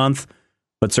or 1 month,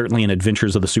 but certainly in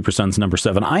Adventures of the Super Sons number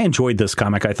 7. I enjoyed this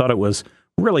comic. I thought it was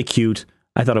really cute.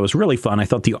 I thought it was really fun. I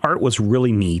thought the art was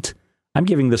really neat. I'm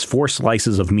giving this 4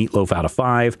 slices of meatloaf out of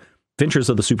 5. Adventures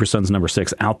of the Super Sons number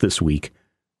 6 out this week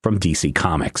from DC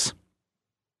Comics.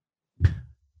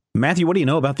 Matthew, what do you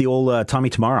know about the old Tommy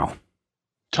Tomorrow?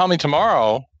 Tommy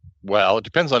Tomorrow? Well, it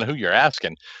depends on who you're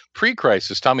asking.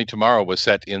 Pre-Crisis, Tommy Tomorrow was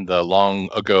set in the long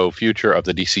ago future of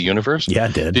the DC universe. Yeah,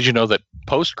 it did. Did you know that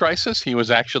post-Crisis, he was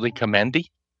actually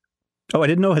Commandee? Oh, I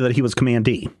didn't know that he was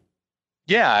Commandee.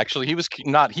 Yeah, actually, he was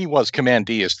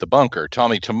Commandee as the Bunker.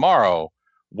 Tommy Tomorrow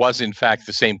was, in fact,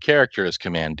 the same character as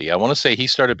Commandee. I want to say he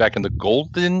started back in the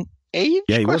Golden Age?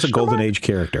 Yeah, he was a Golden Age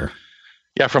character.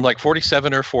 Yeah, from like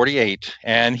 47 or 48.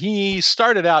 And he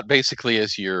started out basically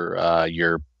as your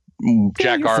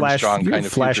Jack Armstrong kind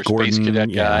of Flash future Gordon, space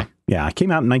cadet guy. Yeah, it came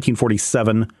out in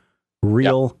 1947.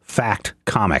 Real Fact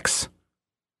Comics.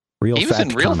 He was in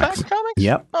Real Fact Comics?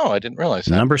 Yep. Oh, I didn't realize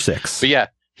that. Number 6. But yeah,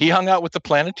 he hung out with the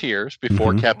Planeteers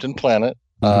before Captain Planet.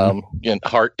 And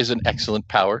Heart is an excellent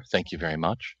power. Thank you very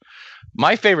much.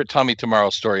 My favorite Tommy Tomorrow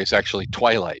story is actually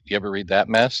Twilight. You ever read that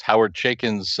mess? Howard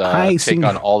Chaykin's take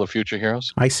on all the future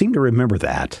heroes. I seem to remember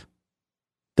that.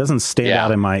 Doesn't stand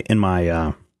out in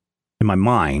my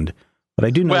mind, but I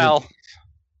do know. Well,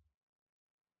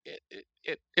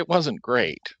 it wasn't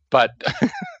great, but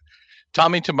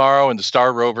Tommy Tomorrow and the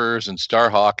Star Rovers and Star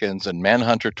Hawkins and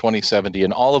Manhunter 2070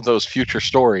 and all of those future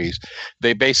stories,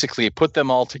 they basically put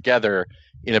them all together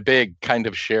in a big kind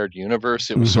of shared universe.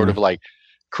 It was sort of like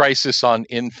Crisis on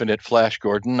Infinite Flash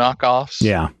Gordon knockoffs.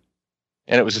 Yeah.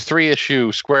 And it was a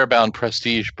 3-issue square-bound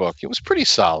prestige book. It was pretty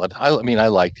solid. I mean, I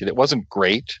liked it. It wasn't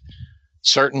great.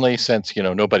 Certainly, since,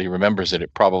 nobody remembers it,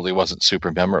 it probably wasn't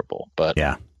super memorable. But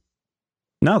yeah.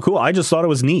 No, cool. I just thought it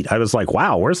was neat. I was like,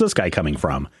 wow, where's this guy coming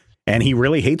from? And he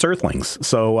really hates Earthlings.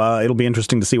 So it'll be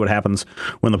interesting to see what happens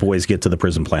when the boys get to the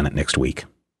prison planet next week.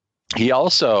 He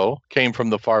also came from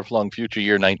the far-flung future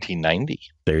year 1990.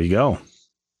 There you go.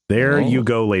 There you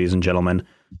go, ladies and gentlemen.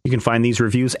 You can find these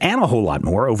reviews and a whole lot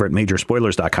more over at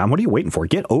majorspoilers.com. What are you waiting for?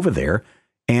 Get over there.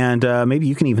 And maybe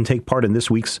you can even take part in this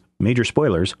week's Major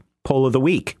Spoilers Poll of the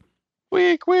Week.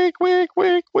 Week.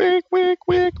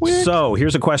 So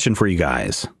here's a question for you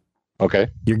guys. Okay.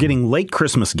 You're getting late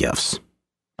Christmas gifts.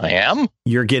 I am?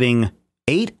 You're getting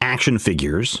 8 action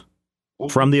figures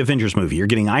from the Avengers movie. You're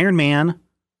getting Iron Man,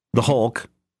 the Hulk,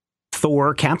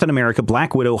 Thor, Captain America,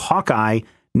 Black Widow, Hawkeye,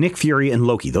 Nick Fury, and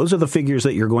Loki. Those are the figures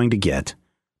that you're going to get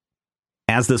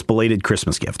as this belated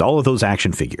Christmas gift. All of those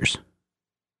action figures.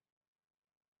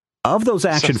 Of those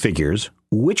action figures,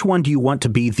 which one do you want to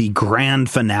be the grand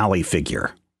finale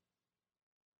figure?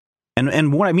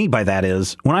 And what I mean by that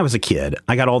is, when I was a kid,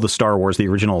 I got all the Star Wars, the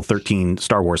original 13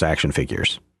 Star Wars action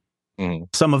figures.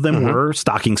 Some of them were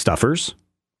stocking stuffers,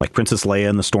 like Princess Leia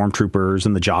and the Stormtroopers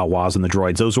and the Jawas and the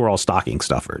droids. Those were all stocking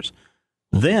stuffers.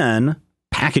 Then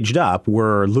packaged up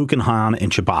were Luke and Han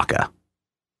and Chewbacca.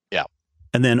 Yeah.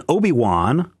 And then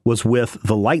Obi-Wan was with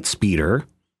the light speeder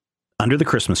under the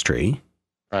Christmas tree.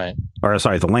 Right. Or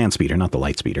sorry, the land speeder, not the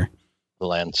light speeder. The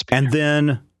land speeder. And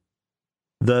then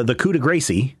the coup de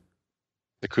Gracie.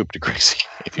 The coup de Gracie.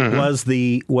 was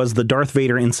the Darth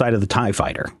Vader inside of the TIE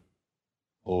fighter.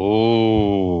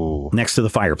 Oh. Next to the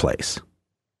fireplace.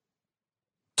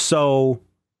 So,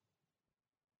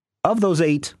 of those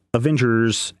 8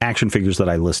 Avengers action figures that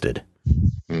I listed,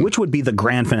 which would be the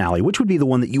grand finale? Which would be the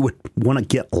one that you would want to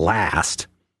get last?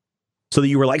 So that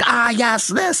you were like, yes,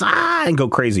 this, and go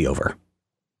crazy over.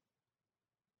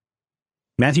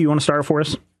 Matthew, you want to start for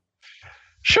us?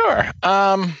 Sure.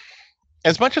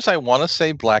 As much as I want to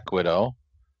say Black Widow,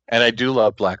 and I do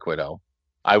love Black Widow,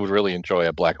 I would really enjoy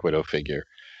a Black Widow figure.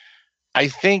 I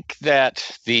think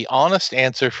that the honest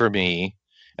answer for me,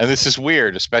 and this is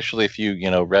weird, especially if you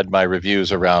read my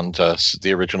reviews around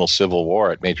the original Civil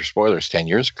War at Major Spoilers 10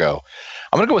 years ago,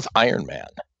 I'm going to go with Iron Man,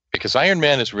 because Iron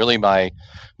Man is really my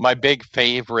big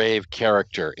fave-rave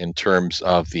character in terms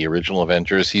of the original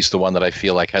Avengers. He's the one that I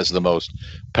feel like has the most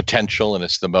potential and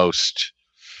is the most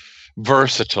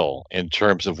versatile in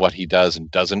terms of what he does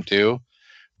and doesn't do.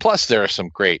 Plus, there are some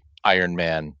great Iron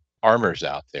Man armors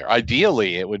out there.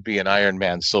 Ideally, it would be an Iron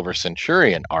Man Silver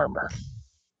Centurion armor.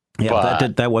 Yeah,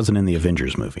 that wasn't in the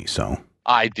Avengers movie, so.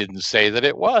 I didn't say that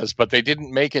it was, but they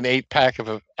didn't make an 8-pack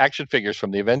of action figures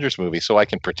from the Avengers movie, so I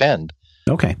can pretend.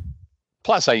 Okay.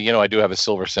 Plus, I do have a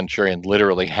Silver Centurion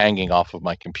literally hanging off of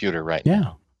my computer right now. Yeah.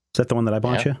 Is that the one that I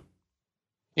bought you?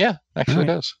 Yeah, actually it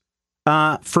is.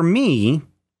 For me,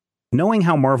 knowing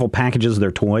how Marvel packages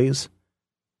their toys,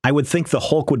 I would think the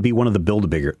Hulk would be one of the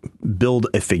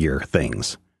Build-A-Figure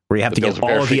things, where you have to get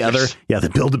all of the other,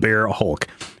 the Build-A-Bear Hulk.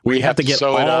 Where you have to get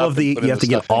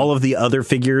all of the other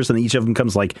figures, and each of them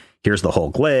comes like, here's the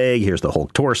Hulk leg, here's the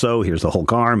Hulk torso, here's the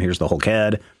Hulk arm, here's the Hulk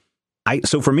head.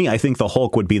 So for me, I think the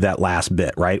Hulk would be that last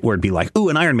bit, right? Where it'd be like, ooh,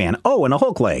 an Iron Man. Oh, and a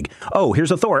Hulk leg. Oh, here's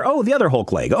a Thor. Oh, the other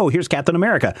Hulk leg. Oh, here's Captain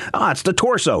America. It's the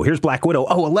torso. Here's Black Widow.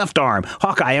 Oh, a left arm.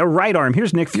 Hawkeye, a right arm.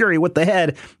 Here's Nick Fury with the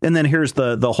head. And then here's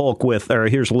the Hulk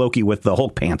here's Loki with the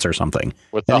Hulk pants or something.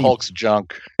 With the Hulk's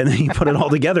junk. And then you put it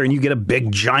all together and you get a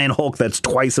big giant Hulk that's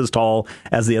twice as tall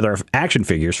as the other action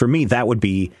figures. For me, that would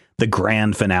be the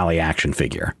grand finale action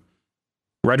figure.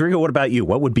 Rodrigo, what about you?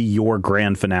 What would be your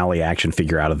grand finale action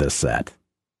figure out of this set?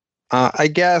 I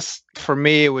guess for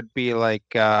me, it would be like,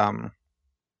 it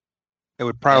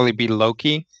would probably be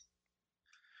Loki.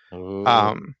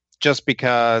 Just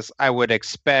because I would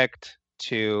expect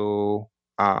to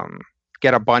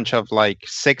get a bunch of like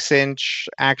 6-inch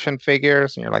action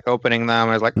figures, and you're like opening them,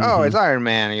 and it's like, oh, it's Iron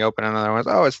Man. And you open another one,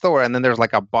 oh, it's Thor. And then there's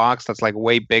like a box that's like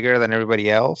way bigger than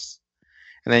everybody else.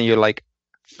 And then you're like,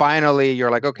 finally,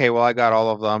 you're like, okay, well, I got all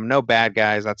of them. No bad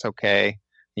guys. That's okay.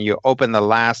 You open the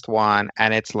last one,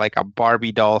 and it's like a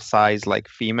Barbie doll size, like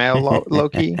female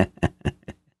Loki.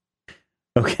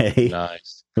 Okay.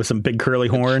 Nice. With some big curly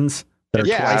horns that are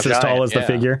twice as tall as the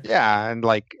figure. Yeah,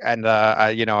 and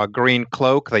a green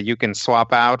cloak that you can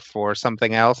swap out for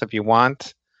something else if you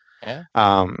want. Yeah.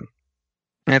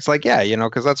 And it's like,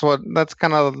 because that's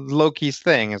kind of Loki's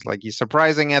thing. It's like he's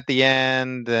surprising at the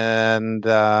end, and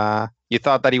you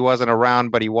thought that he wasn't around,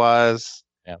 but he was.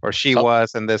 Yeah. Or she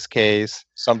was in this case.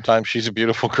 Sometimes she's a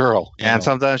beautiful girl. And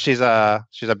sometimes she's a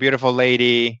beautiful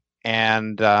lady.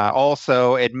 And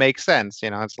also it makes sense.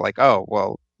 It's like, oh,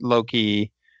 well,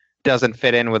 Loki doesn't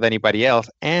fit in with anybody else.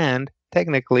 And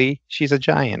technically, she's a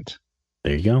giant.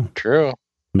 There you go. True.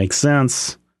 Makes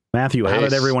sense. Matthew, how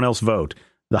did everyone else vote?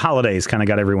 The holidays kind of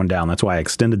got everyone down. That's why I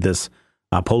extended this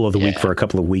poll of the week for a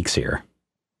couple of weeks here.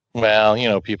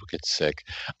 Well, people get sick.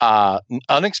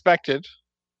 Unexpected.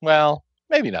 Well,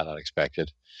 maybe not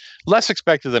unexpected. Less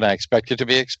expected than I expected to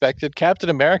be expected. Captain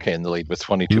America in the lead with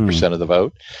 22% of the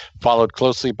vote, followed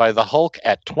closely by the Hulk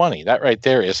at 20%. That right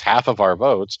there is half of our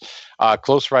votes.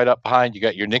 Close right up behind, you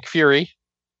got your Nick Fury,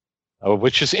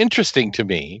 which is interesting to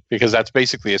me because that's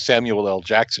basically a Samuel L.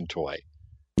 Jackson toy.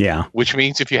 Yeah. Which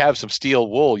means if you have some steel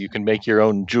wool, you can make your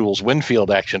own Jules Winfield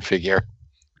action figure.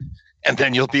 And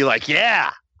then you'll be like,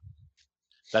 yeah.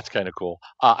 That's kind of cool.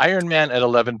 Iron Man at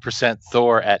 11%,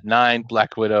 Thor at 9%,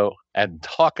 Black Widow and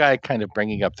Hawkeye kind of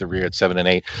bringing up the rear at 7 and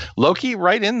 8. Loki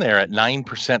right in there at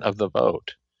 9% of the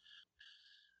vote.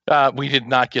 We did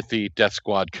not get the Death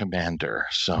Squad commander,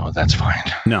 so that's fine.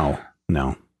 No.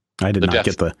 I did not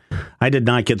get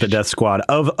the Death Squad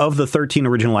of the 13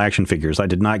 original action figures. I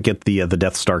did not get the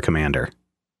Death Star commander.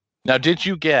 Now, did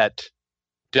you get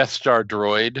Death Star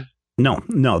droid?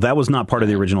 No, that was not part of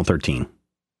the original 13.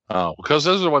 Oh, because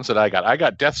those are the ones that I got. I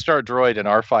got Death Star droid and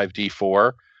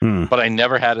R5D4, but I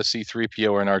never had a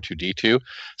C-3PO or an R2D2,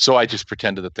 so I just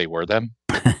pretended that they were them.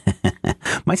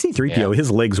 My C-3PO, his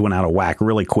legs went out of whack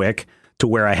really quick to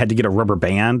where I had to get a rubber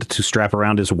band to strap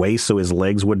around his waist so his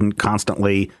legs wouldn't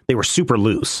constantly, they were super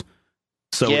loose.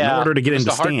 So in order to get him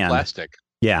to stand, hard plastic.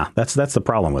 Yeah, that's the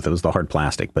problem with it, was the hard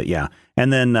plastic. But yeah,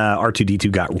 and then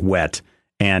R2D2 got wet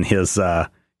and his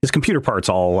computer parts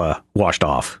all washed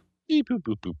off.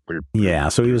 Yeah,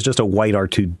 so he was just a white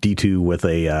R2D2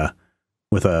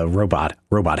 with a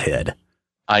robot head.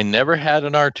 I never had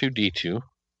an R2D2,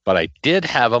 but I did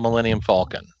have a Millennium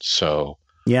Falcon. So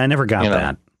yeah, I never got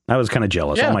that. I was kind of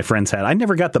jealous. Yeah. All my friends had. I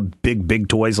never got the big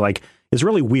toys. Like, it's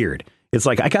really weird. It's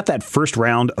like I got that first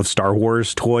round of Star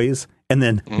Wars toys and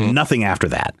then nothing after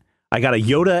that. I got a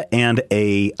Yoda and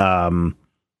a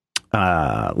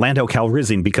Lando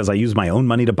Calrissian because I used my own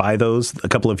money to buy those a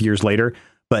couple of years later,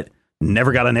 but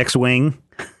never got an X-Wing.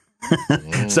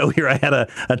 So here I had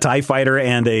a TIE fighter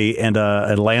and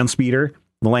a land speeder.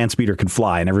 The land speeder could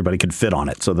fly and everybody could fit on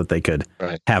it so that they could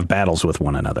have battles with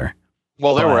one another.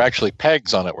 Well, there were actually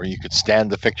pegs on it where you could stand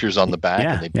the fixtures on the back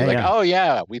and they'd be oh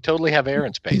yeah, we totally have air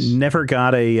and space. Never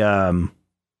got a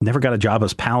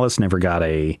Jabba's Palace, never got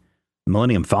a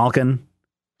Millennium Falcon.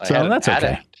 So that's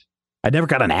okay. I never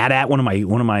got an AT-AT. One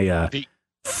of my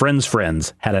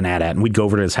friends had an AT-AT and we'd go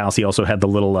over to his house. He also had the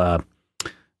little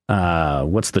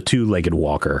what's the two-legged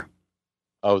walker?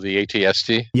 Oh, the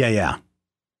AT-ST? Yeah.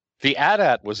 The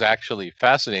AT-AT was actually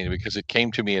fascinating because it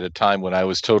came to me at a time when I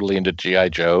was totally into G.I.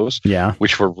 Joes,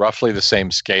 which were roughly the same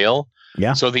scale.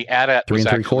 Yeah. So the AT-AT was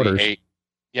actually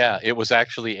it was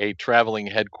actually a traveling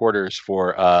headquarters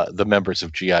for the members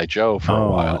of G.I. Joe for a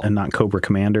while. And not Cobra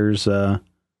Commander's headquarters?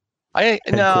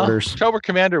 No, Cobra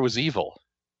Commander was evil.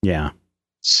 Yeah.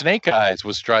 Snake Eyes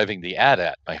was driving the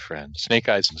AT-AT, my friend. Snake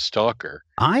Eyes and Stalker.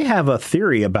 I have a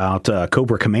theory about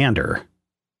Cobra Commander.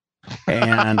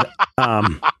 And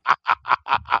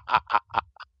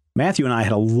Matthew and I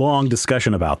had a long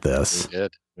discussion about this.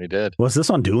 We did. Was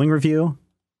this on Dueling Review?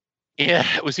 Yeah,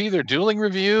 it was either Dueling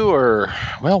Review or,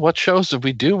 well, what shows did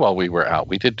we do while we were out?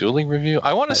 We did Dueling Review.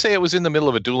 I want to say it was in the middle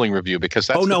of a Dueling Review because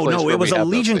that's no, it was a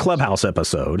Legion Clubhouse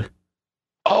episode.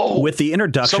 Oh, with the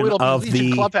introduction of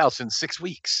Legion Clubhouse in 6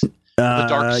 weeks. The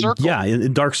Dark Circle. Yeah,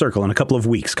 in Dark Circle in a couple of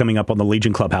weeks coming up on the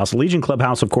Legion Clubhouse. The Legion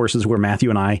Clubhouse, of course, is where Matthew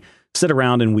and I sit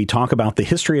around and we talk about the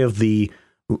history of the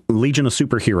Legion of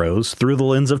Superheroes through the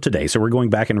lens of today. So we're going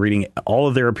back and reading all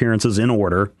of their appearances in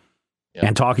order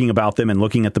and talking about them and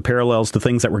looking at the parallels to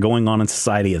things that were going on in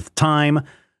society at the time,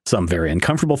 some very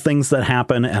uncomfortable things that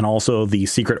happen, and also the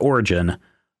secret origin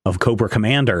of Cobra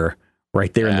Commander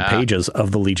right there in the pages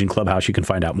of the Legion Clubhouse. You can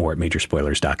find out more at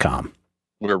majorspoilers.com.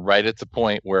 We're right at the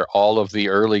point where all of the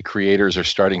early creators are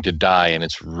starting to die, and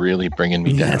it's really bringing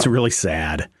me down. Yeah, it's really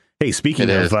sad. Hey, speaking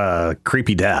of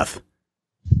creepy death,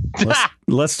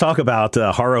 let's talk about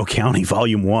Harrow County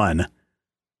Volume 1.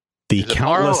 The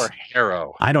countless Harrow or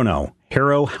Harrow? I don't know.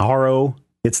 Harrow.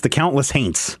 It's the countless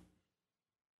Haints.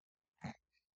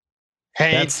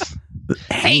 Haints.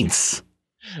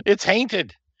 It's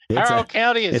hainted. Harrow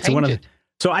County is hainted.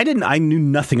 So I knew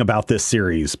nothing about this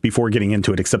series before getting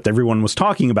into it, except everyone was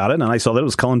talking about it. And I saw that it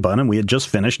was Cullen Bunn, and we had just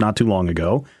finished not too long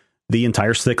ago the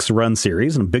entire 6-run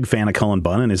series. And I'm a big fan of Cullen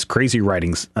Bunn and his crazy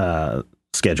writing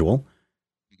schedule.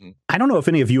 Mm-hmm. I don't know if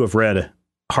any of you have read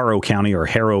Harrow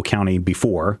County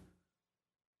before,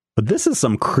 but this is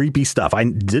some creepy stuff. I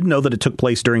didn't know that it took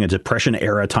place during a Depression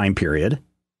era time period.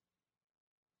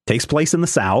 Takes place in the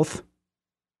South.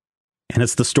 And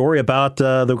it's the story about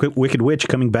the Wicked Witch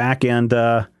coming back and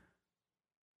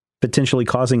potentially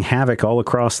causing havoc all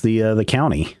across the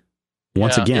county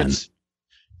once again.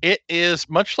 It is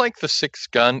much like the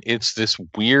Sixth Gun. It's this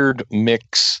weird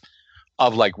mix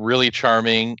of like really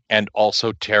charming and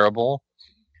also terrible.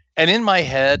 And in my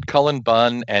head, Cullen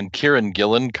Bunn and Kieran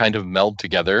Gillen kind of meld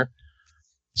together.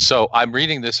 So I'm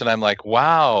reading this and I'm like,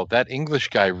 wow, that English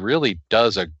guy really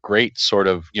does a great sort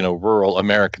of, rural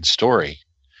American story.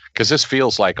 Because this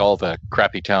feels like all the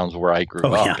crappy towns where I grew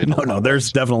up. Yeah. No,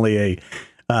 there's definitely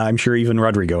I'm sure even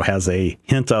Rodrigo has a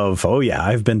hint of,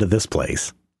 I've been to this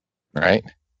place. Right.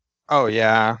 Oh,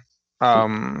 yeah.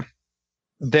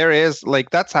 there is like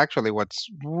that's actually what's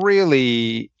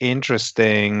really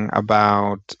interesting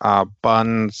about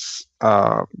Bunn's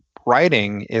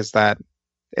writing is that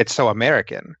it's so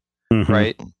American,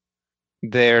 right?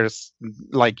 There's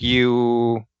like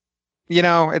it's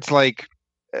like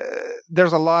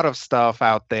there's a lot of stuff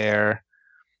out there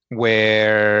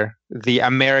where the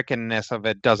Americanness of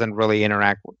it doesn't really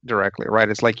interact directly, right?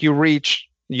 It's like you read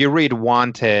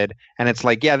Wanted, and it's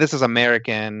like, yeah, this is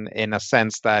American in a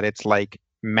sense that it's like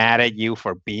mad at you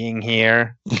for being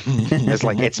here. It's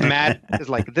like it's mad. It's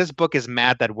like this book is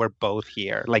mad that we're both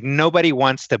here. Like nobody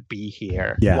wants to be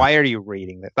here. Yeah. Why are you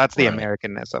reading this? That's the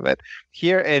Americanness of it.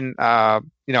 Here in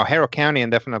Harrow County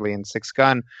and definitely in Six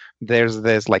Gun, there's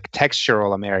this like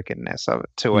textural Americanness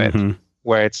to it,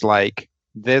 where it's like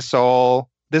this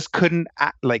couldn't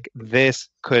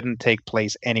take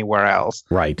place anywhere else.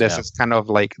 Right. This is kind of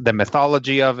like the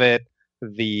mythology of it,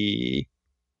 the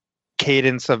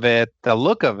cadence of it, the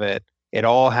look of it. It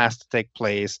all has to take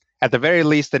place at the very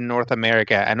least in North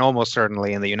America and almost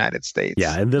certainly in the United States.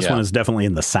 Yeah, and this one is definitely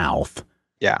in the South.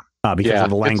 Yeah. Because of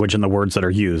the language and the words that are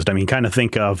used. I mean, kind of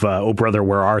think of Oh Brother,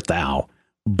 Where Art Thou?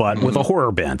 But with a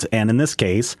horror bent. And in this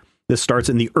case, this starts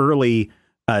in the early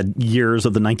years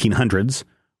of the 1900s,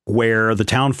 where the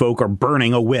town folk are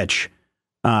burning a witch,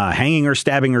 hanging her,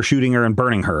 stabbing her, shooting her, and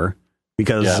burning her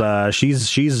because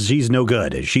she's no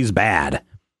good. She's bad.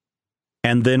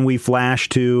 And then we flash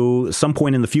to some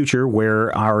point in the future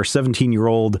where our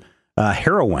 17-year-old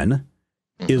heroine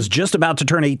is just about to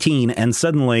turn 18, and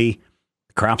suddenly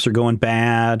crops are going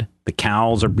bad. The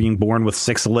cows are being born with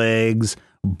 6 legs,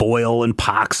 boil and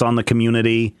pox on the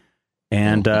community.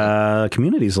 And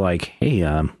community's like, hey,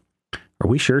 are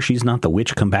we sure she's not the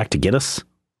witch come back to get us?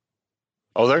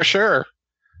 Oh, they're sure.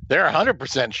 They're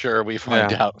 100% sure, we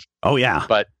find out. Oh, yeah.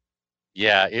 But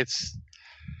yeah,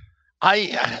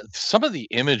 some of the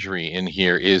imagery in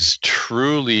here is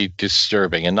truly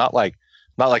disturbing, and not like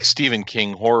Stephen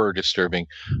King horror disturbing,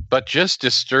 but just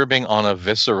disturbing on a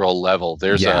visceral level.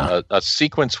 There's a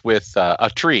sequence with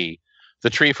a tree, the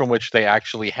tree from which they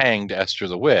actually hanged Esther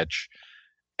the witch.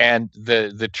 And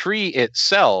the tree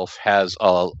itself has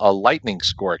a lightning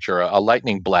scorch or a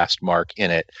lightning blast mark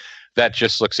in it that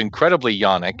just looks incredibly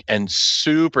yonic and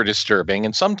super disturbing,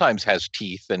 and sometimes has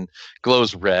teeth and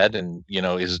glows red and,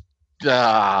 is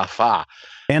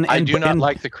And I do not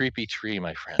like the creepy tree,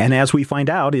 my friend. And as we find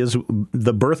out, is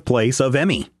the birthplace of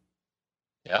Emmy.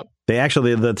 Yep. They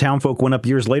actually, the town folk went up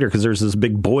years later because there's this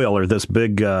big boil or this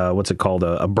big, what's it called,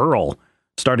 a burl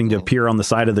starting to appear on the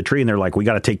side of the tree. And they're like, we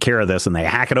got to take care of this. And they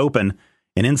hack it open.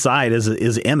 And inside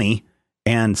is Emmy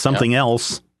and something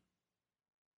else.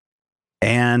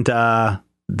 And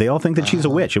they all think that she's a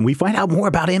witch. And we find out more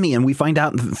about Emmy. And we find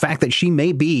out the fact that she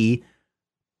may be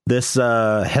this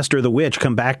Hester the witch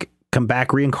come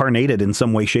back reincarnated in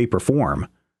some way, shape, or form.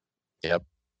 Yep.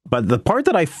 But the part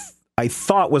that I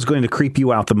thought was going to creep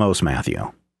you out the most,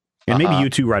 Matthew, and maybe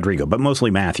you too, Rodrigo, but mostly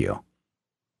Matthew,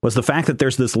 was the fact that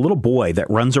there's this little boy that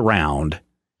runs around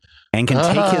and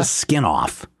can take his skin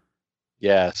off.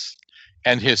 Yes.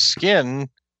 And his skin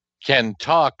can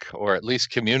talk, or at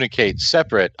least communicate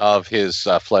separate of his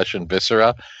flesh and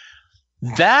viscera.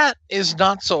 That is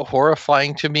not so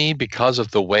horrifying to me because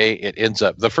of the way it ends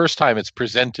up. The first time it's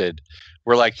presented,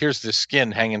 we're like, here's the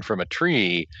skin hanging from a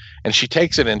tree, and she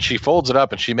takes it and she folds it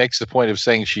up, and she makes the point of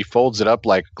saying she folds it up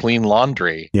like clean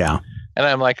laundry. Yeah. And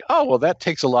I'm like, oh, well, that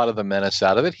takes a lot of the menace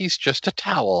out of it. He's just a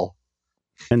towel.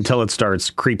 Until it starts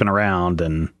creeping around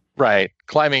and... Right.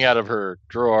 Climbing out of her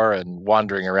drawer and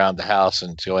wandering around the house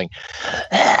and going,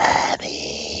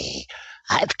 Abby,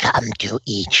 I've come to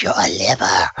eat your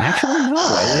liver. Actually,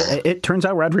 no. It turns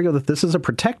out, Rodrigo, that this is a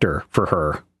protector for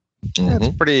her.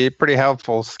 Mm-hmm. It's pretty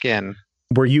helpful skin.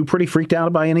 Were you pretty freaked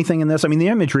out by anything in this? I mean, the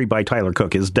imagery by Tyler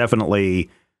Cook is definitely,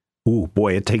 ooh,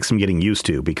 boy, it takes some getting used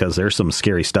to because there's some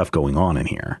scary stuff going on in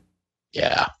here.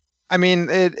 Yeah. I mean,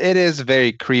 it is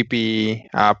very creepy.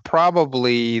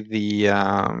 Probably the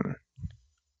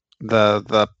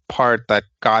part that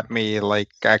got me, like,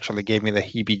 actually gave me the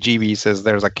heebie-jeebies is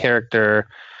there's a character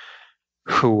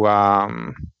who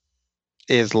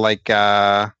is like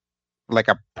a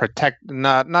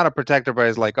not a protector, but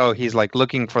is like, oh, he's like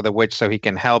looking for the witch so he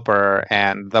can help her.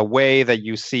 And the way that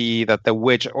you see that the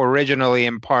witch originally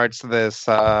imparts this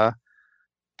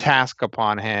task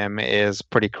upon him is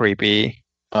pretty creepy.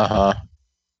 So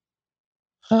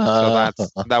that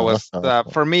was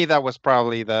for me. That was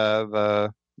probably the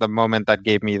moment that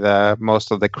gave me the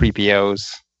most of the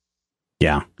creepy-os.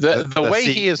 Yeah, the way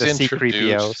he is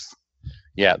introduced.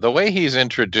 Yeah, the way he's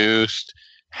introduced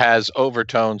has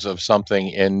overtones of something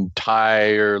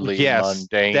entirely Yes,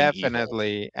 mundane.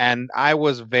 definitely. And I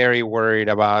was very worried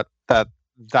about that.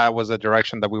 That was the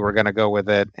direction that we were going to go with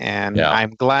it, and Yeah. I'm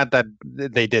glad that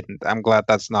they didn't. I'm glad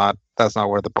that's not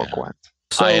where the book went.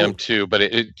 So, I am too, but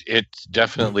it's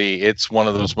definitely it's one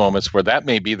of those moments where that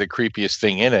may be the creepiest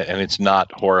thing in it, and it's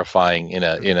not horrifying in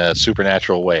a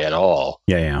supernatural way at all.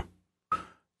 Yeah.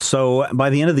 So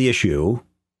by the end of the issue,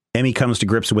 Emmy comes to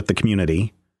grips with the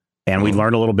community, and we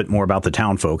learn a little bit more about the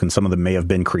town folk, and some of them may have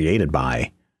been created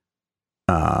by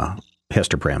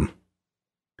Hester Prynne.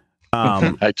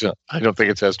 I don't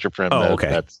think it's Hester Prynne. Oh,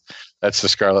 okay. That's the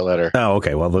Scarlet Letter. Oh,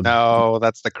 okay. Well, No,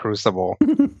 that's the Crucible.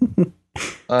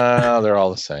 They're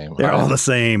all the same. They're all the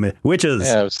same. Witches.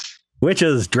 Yeah,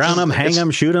 Witches. Drown them, hang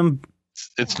them, shoot them.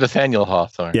 it's Nathaniel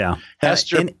Hawthorne. Yeah.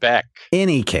 Hester Beck. In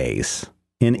any case,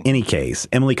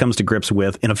 Emily comes to grips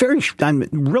with, in a very,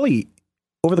 really,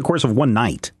 over the course of one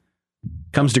night,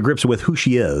 comes to grips with who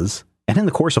she is. And in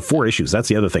the course of 4 issues, that's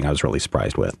the other thing I was really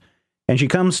surprised with. And she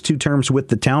comes to terms with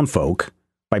the town folk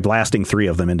by blasting 3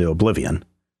 of them into oblivion.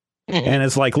 And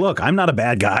it's like, look, I'm not a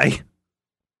bad guy.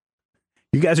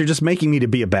 You guys are just making me to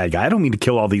be a bad guy. I don't mean to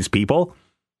kill all these people,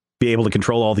 be able to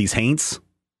control all these haints.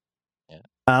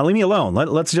 Yeah. Leave me alone.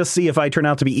 Let's just see if I turn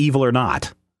out to be evil or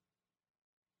not.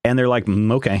 And they're like,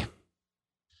 okay.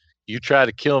 You try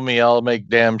to kill me, I'll make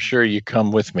damn sure you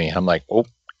come with me. I'm like,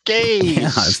 okay, Yeah.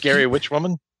 Scary witch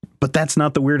woman. But that's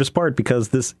not the weirdest part, because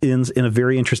this ends in a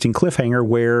very interesting cliffhanger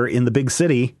where in the big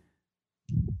city,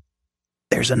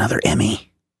 there's another Emmy.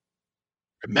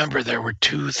 Remember, there were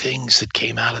 2 things that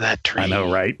came out of that tree. I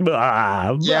know, right?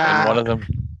 Yeah. And one of them.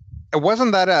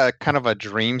 Wasn't that a kind of a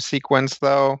dream sequence,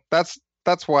 though? That's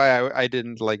why I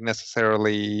didn't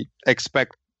necessarily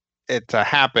expect it to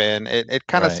happen. It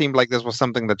kind of seemed like this was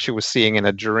something that she was seeing in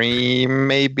a dream,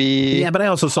 maybe. Yeah, but I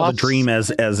also saw the dream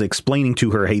as explaining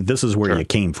to her, hey, this is where you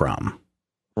came from.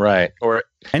 Right. Or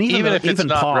and even if it's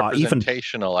not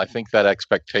representational, I think that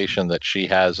expectation that she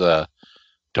has a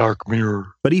dark mirror.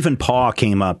 But even Pa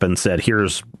came up and said,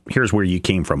 here's where you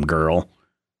came from, girl.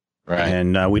 Right.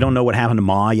 And we don't know what happened to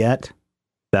Ma yet.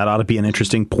 That ought to be an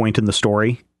interesting point in the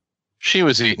story. She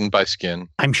was eaten by skin.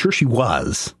 I'm sure she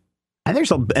was.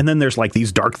 And then there's like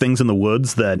these dark things in the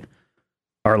woods that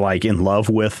are like in love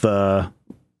with the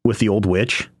old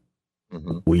witch.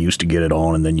 Mm-hmm. We used to get it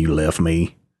on, and then you left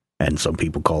me. And some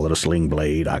people call it a sling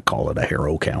blade. I call it a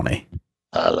Harrow County.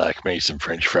 I like me some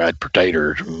French fried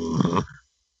potatoes. Mm-hmm.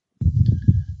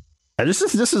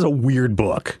 This is a weird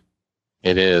book.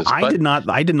 It is. I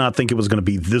did not think it was going to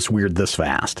be this weird this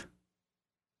fast.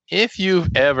 If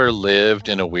you've ever lived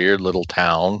in a weird little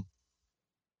town,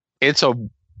 it's a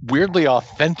weirdly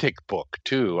authentic book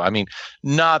too. I mean,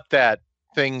 not that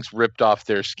things ripped off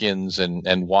their skins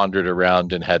and wandered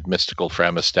around and had mystical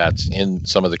framostats in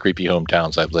some of the creepy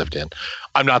hometowns I've lived in.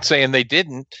 I'm not saying they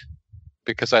didn't,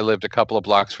 because I lived a couple of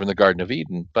blocks from the Garden of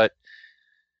Eden, but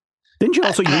didn't you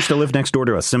also used to live next door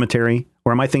to a cemetery?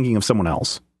 Or am I thinking of someone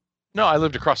else? No, I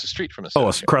lived across the street from a cemetery.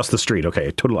 Oh, across the street.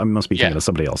 Okay. I must be thinking of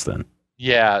somebody else then.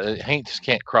 Yeah, Hanks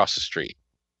can't cross the street.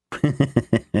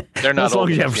 They're not as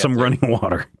long as you have some running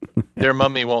water. Their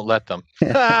mummy won't let them.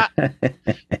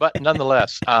 But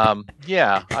nonetheless,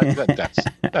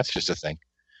 that's just a thing.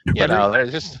 They're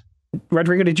just.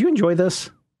 Rodrigo, did you enjoy this?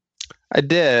 I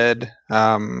did.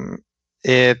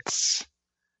 Is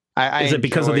it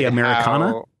because of the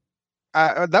Americana?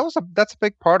 That's a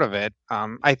big part of it.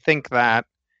 I think that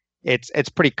it's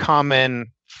pretty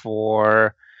common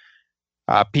for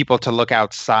people to look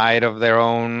outside of their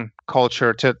own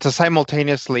culture to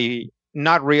simultaneously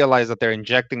not realize that they're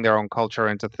injecting their own culture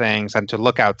into things, and to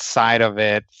look outside of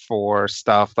it for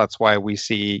stuff. That's why we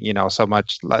see, so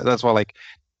much. That's why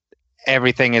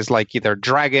everything is either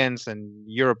dragons and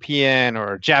European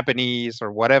or Japanese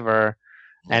or whatever.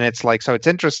 And it's so it's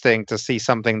interesting to see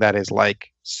something that is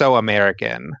so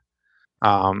American.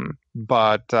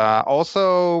 But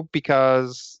also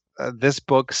because this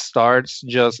book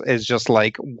is just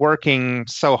working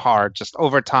so hard, just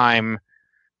over time,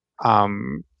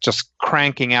 just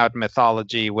cranking out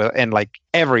mythology in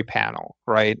every panel,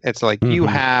 right? It's you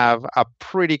have a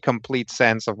pretty complete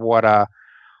sense of what a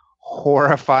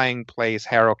horrifying place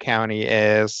Harrow County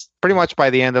is pretty much by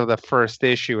the end of the first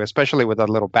issue, especially with a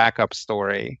little backup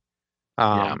story.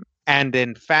 And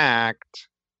in fact,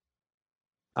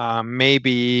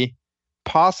 maybe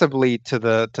possibly to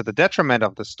the detriment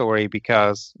of the story,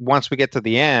 because once we get to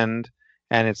the end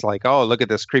and it's oh, look at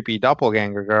this creepy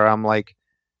doppelganger girl, I'm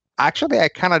actually, I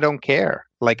kind of don't care.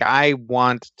 I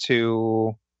want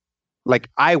to like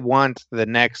I want the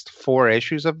next 4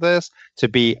 issues of this to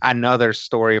be another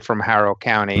story from Harrow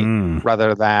County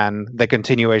rather than the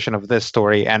continuation of this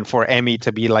story, and for Emmy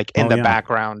to be like in the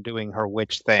background doing her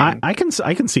witch thing. I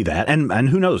can see that, and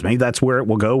who knows, maybe that's where it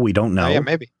will go. We don't know. Yeah,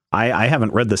 maybe. I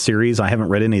haven't read the series. I haven't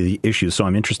read any of the issues, so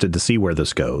I'm interested to see where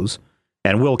this goes.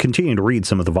 And we'll continue to read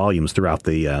some of the volumes throughout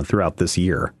this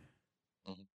year.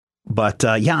 But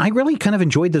I really kind of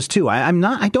enjoyed this too. I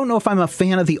don't know if I'm a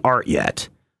fan of the art yet.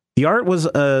 The art was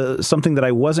something that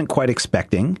I wasn't quite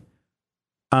expecting.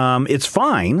 It's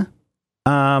fine,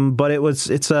 but it's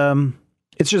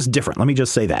just different. Let me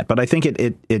just say that. But I think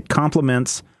it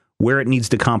complements where it needs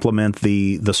to complement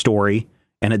the story,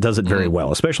 and it does it very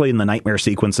well, especially in the nightmare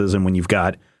sequences and when you've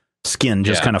got skin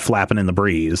just kind of flapping in the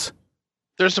breeze.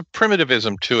 There's a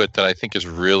primitivism to it that I think is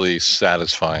really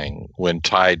satisfying when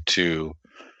tied to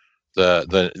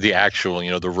the actual,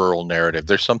 the rural narrative.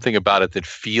 There's something about it that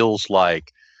feels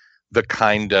like the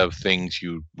kind of things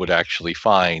you would actually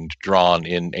find drawn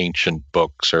in ancient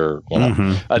books, or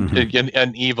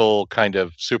an evil kind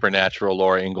of supernatural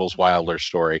Laura Ingalls Wilder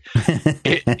story.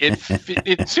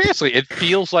 It seriously, it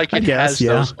feels like it has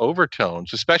those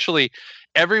overtones. Especially,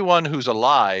 everyone who's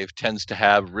alive tends to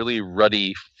have really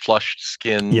ruddy, flushed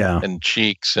skin and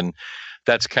cheeks, and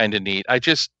that's kind of neat. I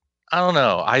don't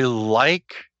know. I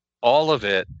like all of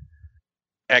it,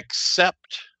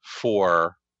 except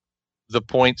for the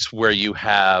points where you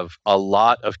have a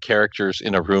lot of characters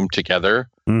in a room together,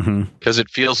 because it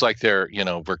feels like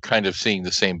we're kind of seeing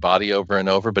the same body over and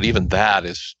over. But even that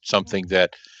is something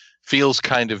that feels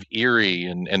kind of eerie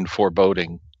and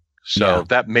foreboding. So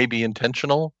that may be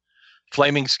intentional.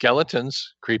 Flaming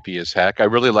skeletons, creepy as heck. I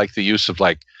really like the use of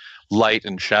like light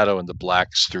and shadow and the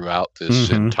blacks throughout this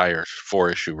entire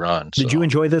 4-issue run. So. Did you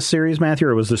enjoy this series, Matthew,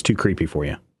 or was this too creepy for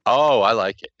you? Oh, I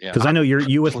like it. Yeah, because I know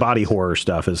you with body horror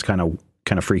stuff is kind of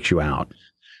freaks you out.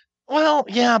 Well,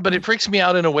 yeah, but it freaks me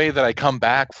out in a way that I come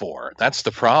back for. That's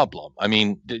the problem. I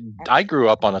mean, I grew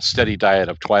up on a steady diet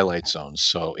of Twilight Zones,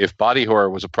 so if body horror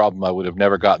was a problem, I would have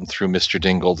never gotten through Mr.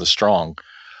 Dingle the Strong.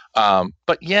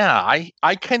 But yeah,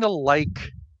 I kind of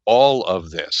like all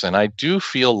of this, and I do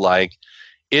feel like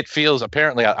it feels.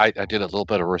 Apparently, I did a little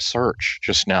bit of research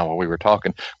just now while we were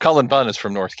talking. Cullen Bunn is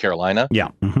from North Carolina. Yeah.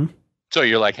 So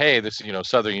you're like, hey, this is,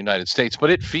 southern United States, but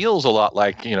it feels a lot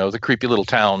like, the creepy little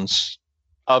towns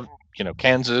of,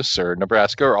 Kansas or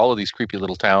Nebraska, or all of these creepy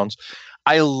little towns.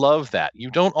 I love that.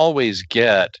 You don't always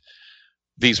get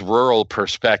these rural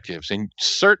perspectives, and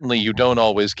certainly you don't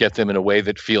always get them in a way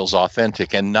that feels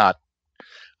authentic and not,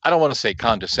 I don't want to say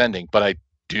condescending, but I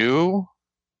do,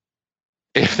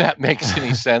 if that makes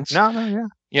any sense. No, yeah.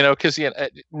 Because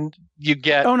you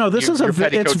get. Oh no, this is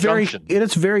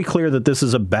it's very clear that this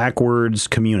is a backwards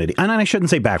community, and I shouldn't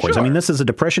say backwards. Sure. I mean, this is a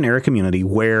Depression era community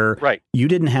where you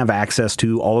didn't have access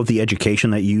to all of the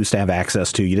education that you used to have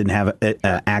access to. You didn't have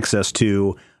access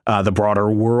to the broader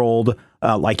world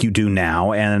like you do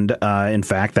now, and in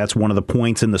fact, that's one of the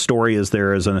points in the story. Is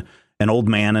there is an old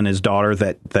man and his daughter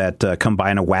that come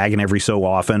by in a wagon every so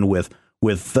often with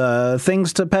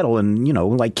things to peddle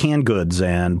and, like canned goods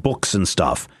and books and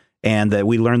stuff. And that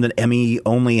we learned that Emmy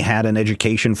only had an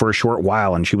education for a short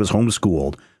while and she was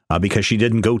homeschooled because she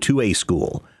didn't go to a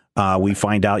school. We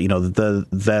find out,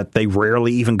 that they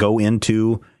rarely even go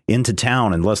into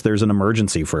town unless there's an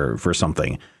emergency for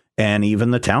something. And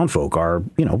even the town folk are,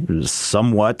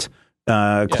 somewhat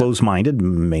close-minded,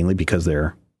 mainly because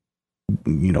they're,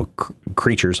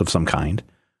 creatures of some kind.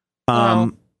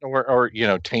 Or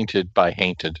tainted by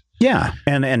hainted. Yeah,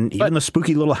 and even the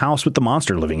spooky little house with the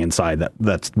monster living inside,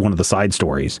 that's one of the side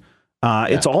stories.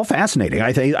 It's all fascinating.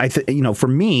 I think for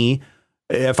me,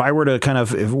 if I were to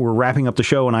if we're wrapping up the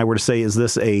show and I were to say, is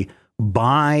this a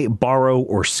buy, borrow,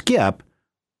 or skip?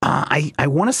 I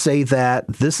want to say that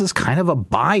this is kind of a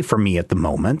buy for me at the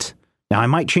moment. Now, I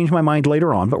might change my mind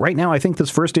later on, but right now I think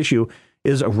this first issue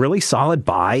is a really solid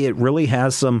buy. It really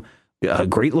has some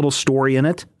great little story in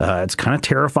it. It's kind of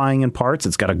terrifying in parts.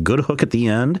 It's got a good hook at the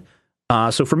end.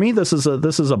 So for me, this is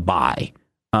a buy.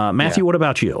 Matthew, what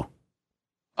about you?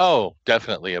 Oh,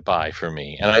 definitely a buy for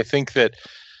me. And I think that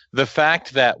the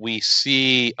fact that we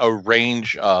see a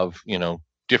range of,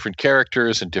 different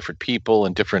characters and different people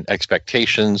and different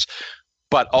expectations,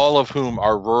 but all of whom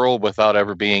are rural without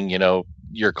ever being,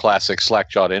 your classic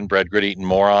slack-jawed, inbred, grit-eaten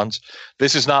morons.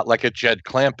 This is not like a Jed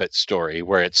Clampett story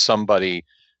where it's somebody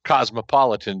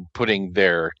cosmopolitan putting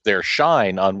their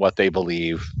shine on what they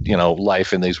believe,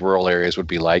 life in these rural areas would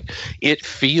be like. It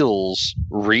feels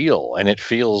real and it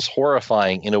feels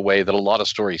horrifying in a way that a lot of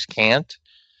stories can't.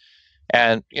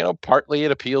 And, partly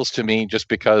it appeals to me just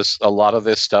because a lot of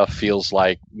this stuff feels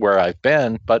like where I've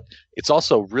been, but it's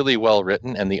also really well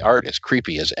written and the art is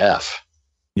creepy as F.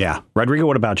 Yeah. Rodrigo,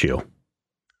 what about you?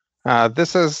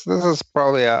 This is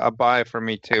probably a buy for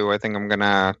me too. I think I'm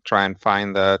gonna try and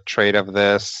find the trade of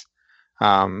this,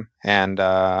 and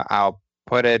I'll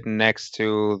put it next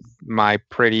to my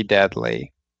Pretty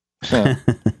Deadly.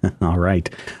 All right.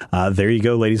 There you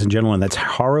go, ladies and gentlemen. That's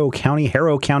Harrow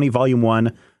County Volume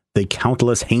 1, The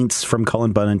Countless Haints from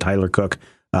Cullen Bunn and Tyler Cook,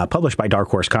 published by Dark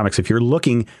Horse Comics. If you're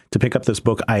looking to pick up this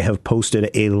book, I have posted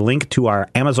a link to our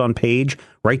Amazon page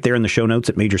right there in the show notes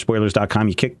at majorspoilers.com.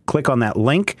 You click on that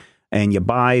link and you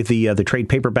buy the trade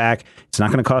paperback. It's not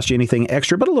going to cost you anything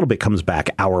extra, but a little bit comes back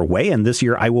our way. And this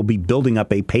year I will be building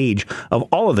up a page of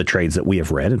all of the trades that we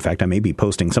have read. In fact, I may be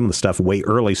posting some of the stuff way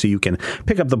early so you can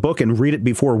pick up the book and read it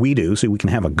before we do, so we can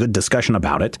have a good discussion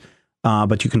about it.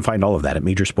 But you can find all of that at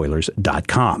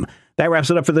majorspoilers.com. That wraps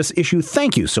it up for this issue.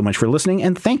 Thank you so much for listening,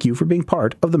 and thank you for being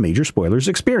part of the Major Spoilers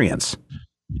experience.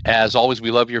 As always,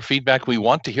 we love your feedback. We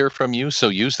want to hear from you, so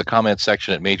use the comment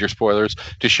section at Major Spoilers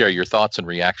to share your thoughts and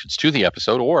reactions to the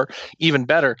episode, or even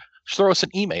better, throw us an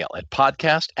email at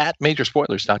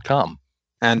podcast@majorspoilers.com.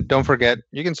 And don't forget,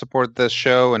 you can support this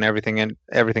show and everything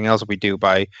else we do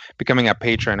by becoming a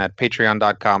patron at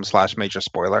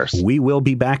patreon.com/majorspoilers. We will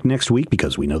be back next week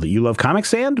because we know that you love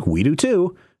comics and we do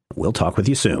too. We'll talk with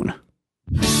you soon.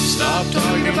 Stop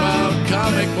talking about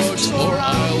comic books or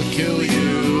I'll kill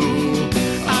you.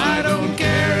 I don't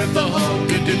care if the Hulk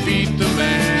could defeat the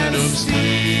Man of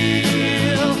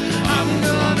Steel. I'm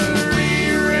gonna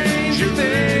rearrange your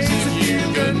face if you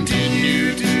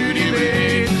continue to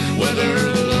debate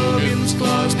whether Logan's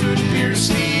claws could pierce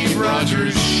Steve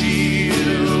Rogers'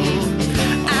 shield.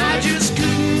 I just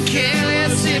couldn't care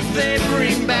less if they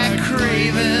bring back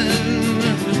Kraven.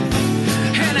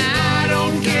 And I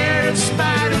don't care if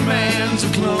Spider-Man's a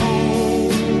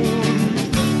clone.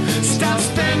 Stop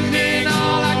spending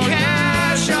all our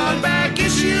cash on back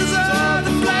issues of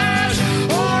The Flash,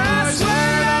 or I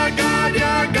swear to God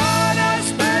you're gonna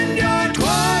spend your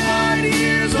 12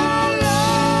 years alone.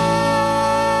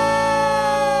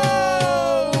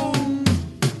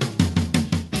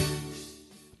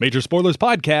 Major Spoilers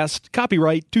Podcast,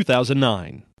 copyright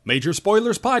 2009. Major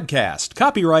Spoilers Podcast,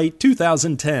 copyright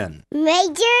 2010.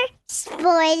 Major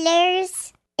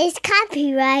Spoilers is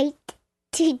copyright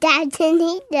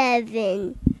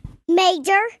 2011.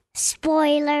 Major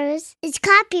Spoilers is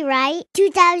copyright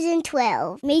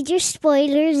 2012. Major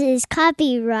Spoilers is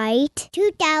copyright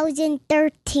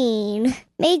 2013.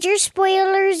 Major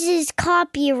Spoilers is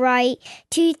copyright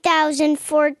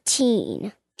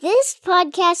 2014. This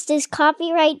podcast is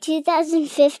copyright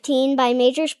 2015 by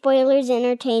Major Spoilers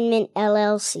Entertainment,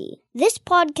 LLC. This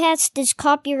podcast is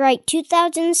copyright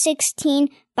 2016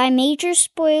 by Major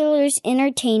Spoilers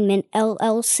Entertainment,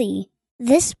 LLC.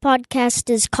 This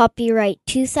podcast is copyright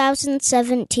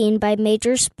 2017 by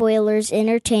Major Spoilers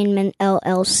Entertainment,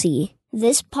 LLC.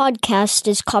 This podcast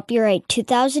is copyright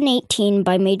 2018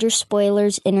 by Major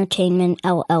Spoilers Entertainment,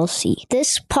 LLC.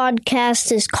 This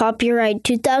podcast is copyright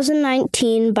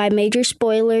 2019 by Major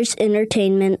Spoilers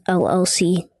Entertainment,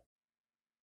 LLC.